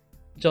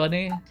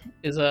 Johnny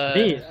is a.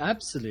 me.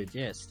 Absolute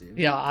yes, dude.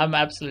 Yeah, I'm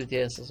absolute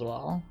yes as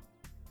well.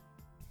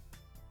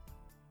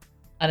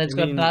 And it's I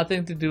got mean-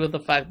 nothing to do with the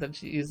fact that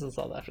she is a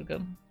South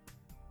African.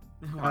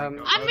 Oh my Um,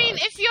 God. I mean,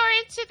 if you're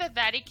into the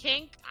daddy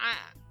kink,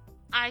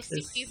 I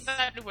see It's-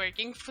 that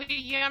working for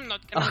you. I'm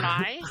not gonna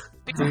lie.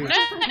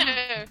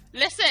 No,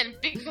 listen,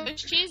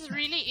 because she's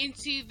really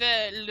into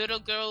the little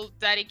girl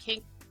daddy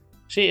kink.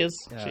 She is.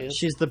 Yeah, She is.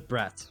 she's the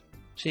brat.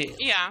 She is.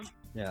 Yeah,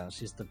 Yeah,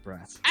 she's the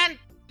brat. and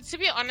to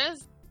be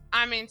honest,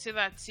 I'm into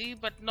that too,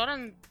 but not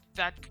in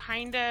that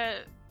kind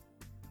of.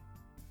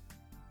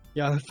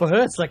 Yeah, for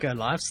her it's like a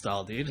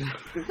lifestyle, dude.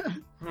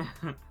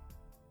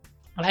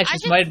 Like,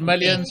 she's just made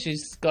millions. think-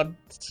 She's got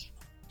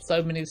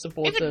so many If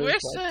supporters. it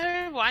works for like-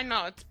 her, why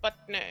not? But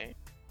no.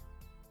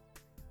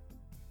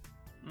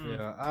 Mm.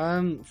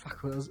 Yeah.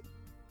 Fuck. What was...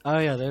 Oh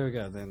yeah, there we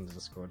go. Then the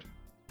Discord.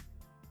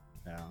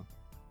 Yeah.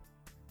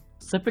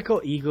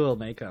 Typical eagle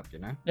makeup, you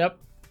know. Yep.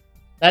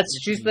 That's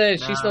she's the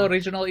Nah.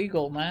 original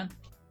eagle, man.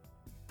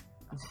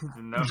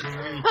 No.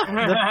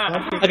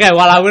 Okay,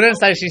 well, I wouldn't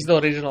say she's the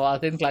original. I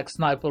think like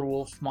Sniper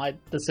Wolf might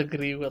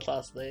disagree with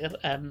us there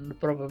and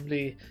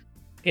probably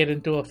get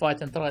into a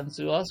fight and try and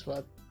sue us.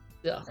 But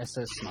yeah, I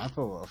said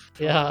Sniper Wolf.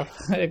 yeah.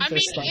 I mean,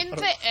 in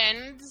the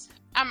end,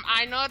 am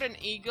I not an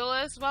eagle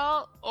as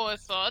well, or a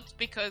thought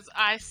because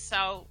I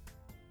sell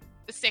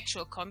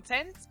sexual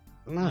content?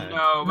 No.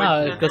 No,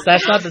 No, because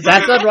that's not what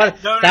that's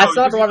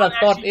not what a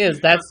thought is.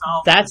 That's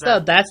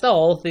the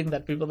whole thing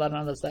that people don't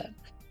understand.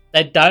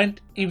 They don't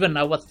even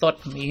know what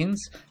thought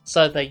means,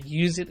 so they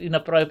use it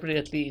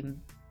inappropriately in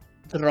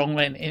the wrong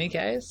way in any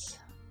case.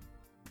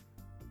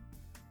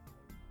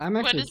 I'm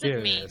What actually does it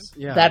mean? curious.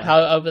 Yeah. That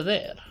hoe over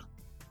there.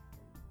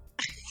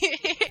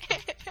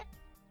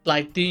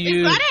 Like, do Is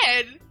you? that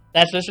it?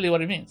 That's literally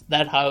what it means.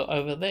 That hoe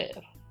over there.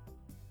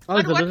 Oh,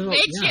 But the what little-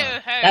 makes yeah.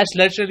 you hurt? That's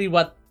literally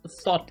what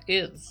thought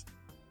is.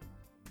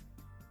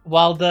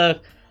 While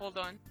the Hold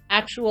on.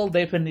 actual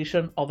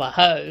definition of a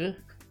hoe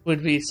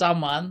would be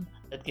someone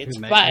that gets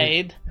Who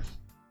paid to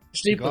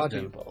sleep with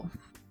garden. people.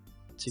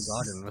 To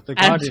garden with the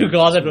And garden. to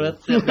garden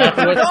with. That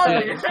works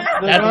too.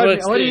 The That garden-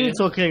 works What are too. you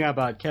talking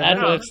about, Kevin?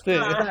 That works too.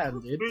 Yeah,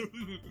 dude.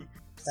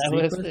 That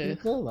Sleep works with too.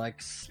 people, like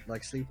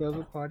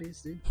sleepover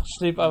parties, dude.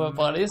 Sleepover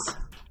parties.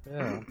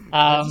 Yeah.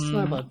 I just know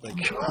Um, about the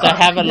they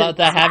have a lot.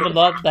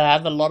 They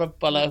have a lot of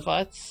pillow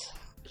fights.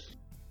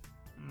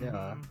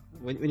 Yeah.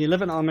 When you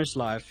live an Amish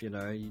life, you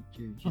know,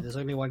 there's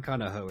only one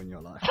kind of hoe in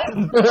your life.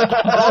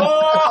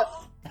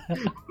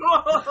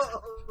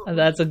 And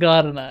that's a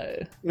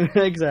gardener.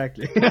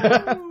 Exactly.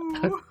 I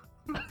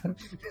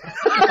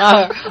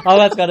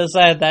was gonna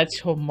say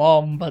that's your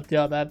mom, but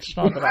yeah, that's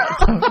not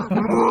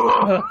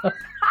right.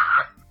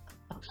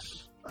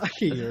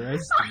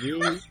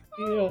 You're me.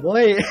 Yeah.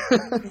 Boy.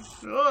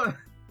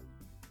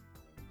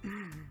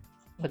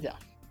 But yeah.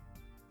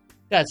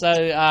 Yeah, so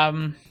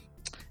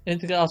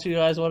anything else you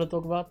guys want to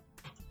talk about?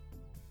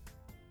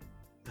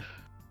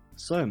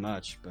 So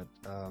much, but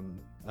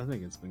I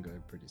think it's been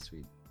going pretty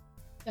sweet.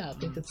 Yeah, I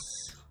think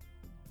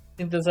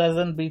this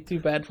hasn't been too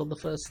bad for the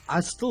first.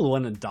 I still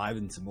want to dive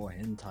into more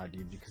hentai,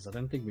 dude, because I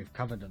don't think we've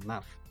covered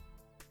enough.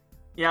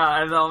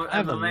 Yeah, and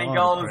have the a main lot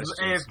goal of is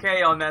questions.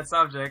 AFK on that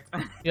subject.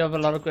 You have a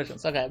lot of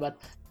questions. Okay, but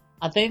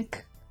I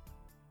think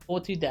for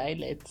today,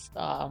 let's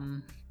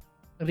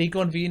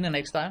reconvene the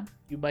next time.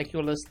 You make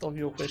your list of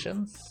your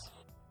questions,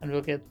 and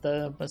we'll get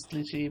Miss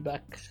Litchi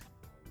back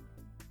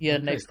here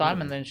Okay, next time,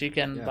 cool. and then she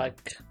can Yeah.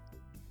 like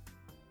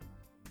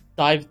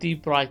dive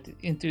deep right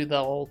into the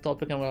whole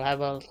topic, and we'll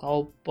have a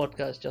whole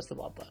podcast just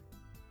about that.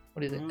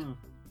 What do you think? Mm.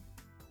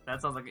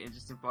 That sounds like an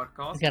interesting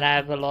podcast. We can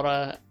have a lot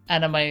of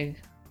anime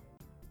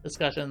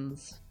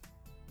discussions,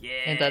 Yeah.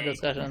 hentai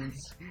discussions,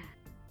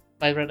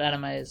 favorite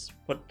animes,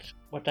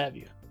 what have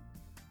you.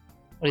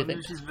 What do you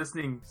think? She's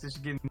listening, so she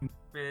can.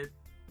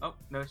 Oh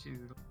no, she's.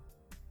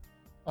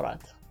 All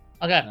right.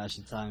 Okay.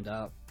 She timed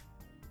out.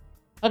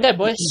 Okay,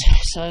 boys.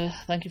 So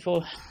thank you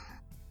for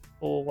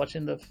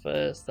watching the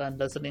first and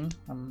listening,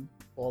 and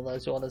for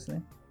those who are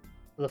listening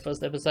to the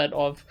first episode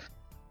of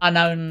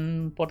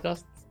Unknown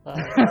Podcast.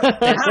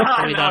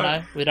 We don't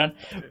know. We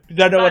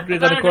don't know what we're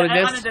gonna call it.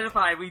 This.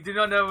 Unidentified. We do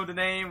not know the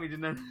name. We do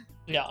not.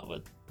 Yeah,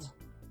 but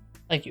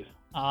thank you.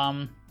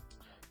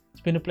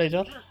 It's been a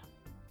pleasure.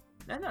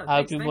 No. I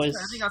hope Thanks, you thanks boys- for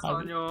having us I hope-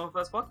 on your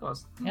first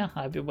podcast. Yeah,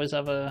 I hope you boys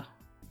have a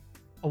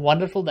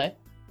wonderful day,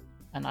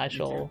 and I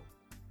shall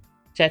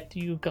chat to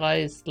you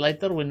guys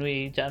later when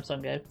we jam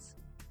some games.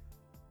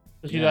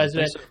 Because you Yeah, guys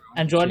thanks were, for-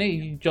 and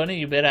Johnny,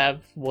 you better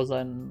have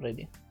Warzone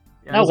ready.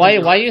 Yeah, No, it's why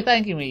gonna are be- you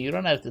thanking me? You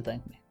don't have to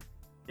thank me.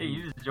 Yeah,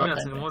 you just join us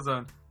Okay, in man.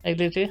 Warzone. Hey,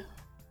 Glitchy.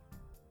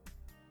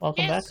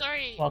 Welcome Yes, back.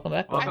 sorry. Welcome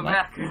back. Welcome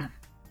back. back.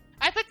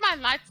 I put my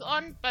lights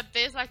on, but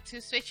there's like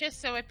 2 switches,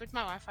 so I put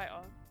my Wi-Fi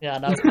on. Yeah,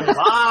 no, it's cool. Wow.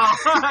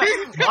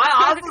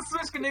 Why is the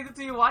Switch connected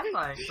to your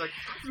Wi-Fi? It's like,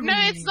 No,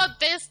 it's not.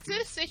 There's 2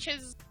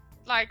 switches.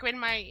 Like when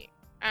my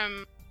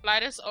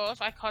light is off,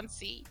 I can't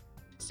see.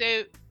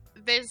 So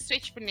there's a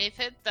switch beneath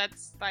it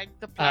that's like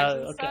the plugs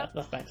and Okay, stuff.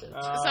 that makes sense.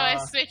 So I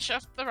switched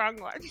off the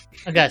wrong one.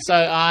 Okay, so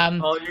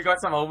Oh, you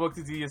got some homework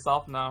to do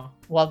yourself now.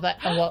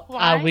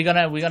 Why? we're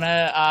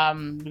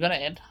gonna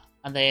end,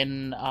 and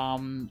then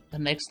the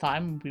next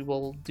time we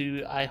will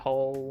do a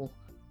whole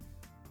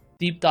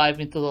deep dive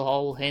into the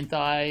whole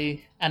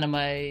hentai anime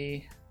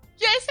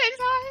Yes,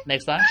 hentai.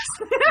 next time,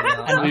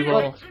 Yeah, and we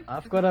will.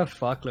 I've got a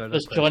fuckload of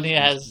Because Johnny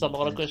questions. has a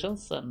lot of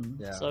questions, and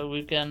Yeah. so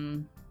we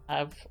can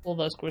have all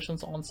those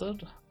questions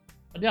answered.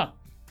 But yeah,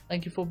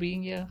 thank you for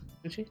being here,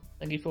 Gucci.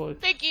 Thank you for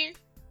Thank you.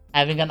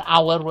 having an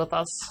hour with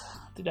us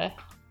today.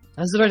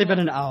 Has already been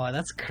an hour.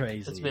 That's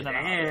crazy. It's been an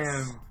hour.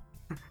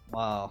 Damn.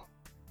 Wow.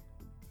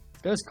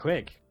 It goes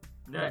quick.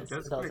 Yeah, Yes, it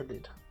goes it does quick.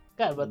 indeed.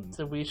 Okay,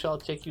 but we shall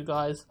check you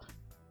guys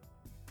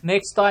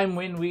next time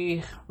when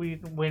we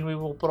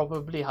will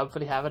probably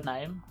hopefully have a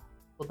name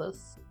for this.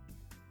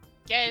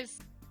 Yes,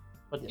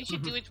 But you yeah,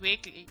 should do it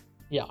weekly.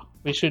 yeah,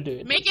 we should do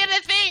it. Make it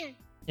a thing.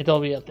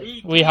 It'll be a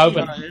thing. We hope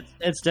it.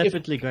 It's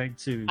definitely going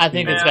to. I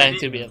think be- it's going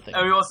to be a thing.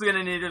 And we're also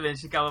gonna need to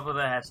eventually come up with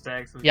the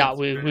hashtags. which Yeah, is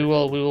we great.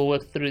 will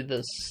work through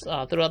this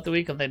throughout the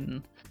week, and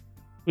then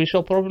we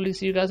shall probably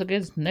see you guys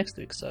again next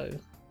week. So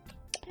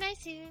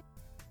Nice you.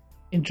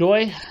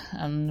 enjoy,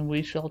 and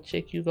we shall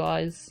check you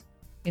guys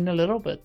in a little bit.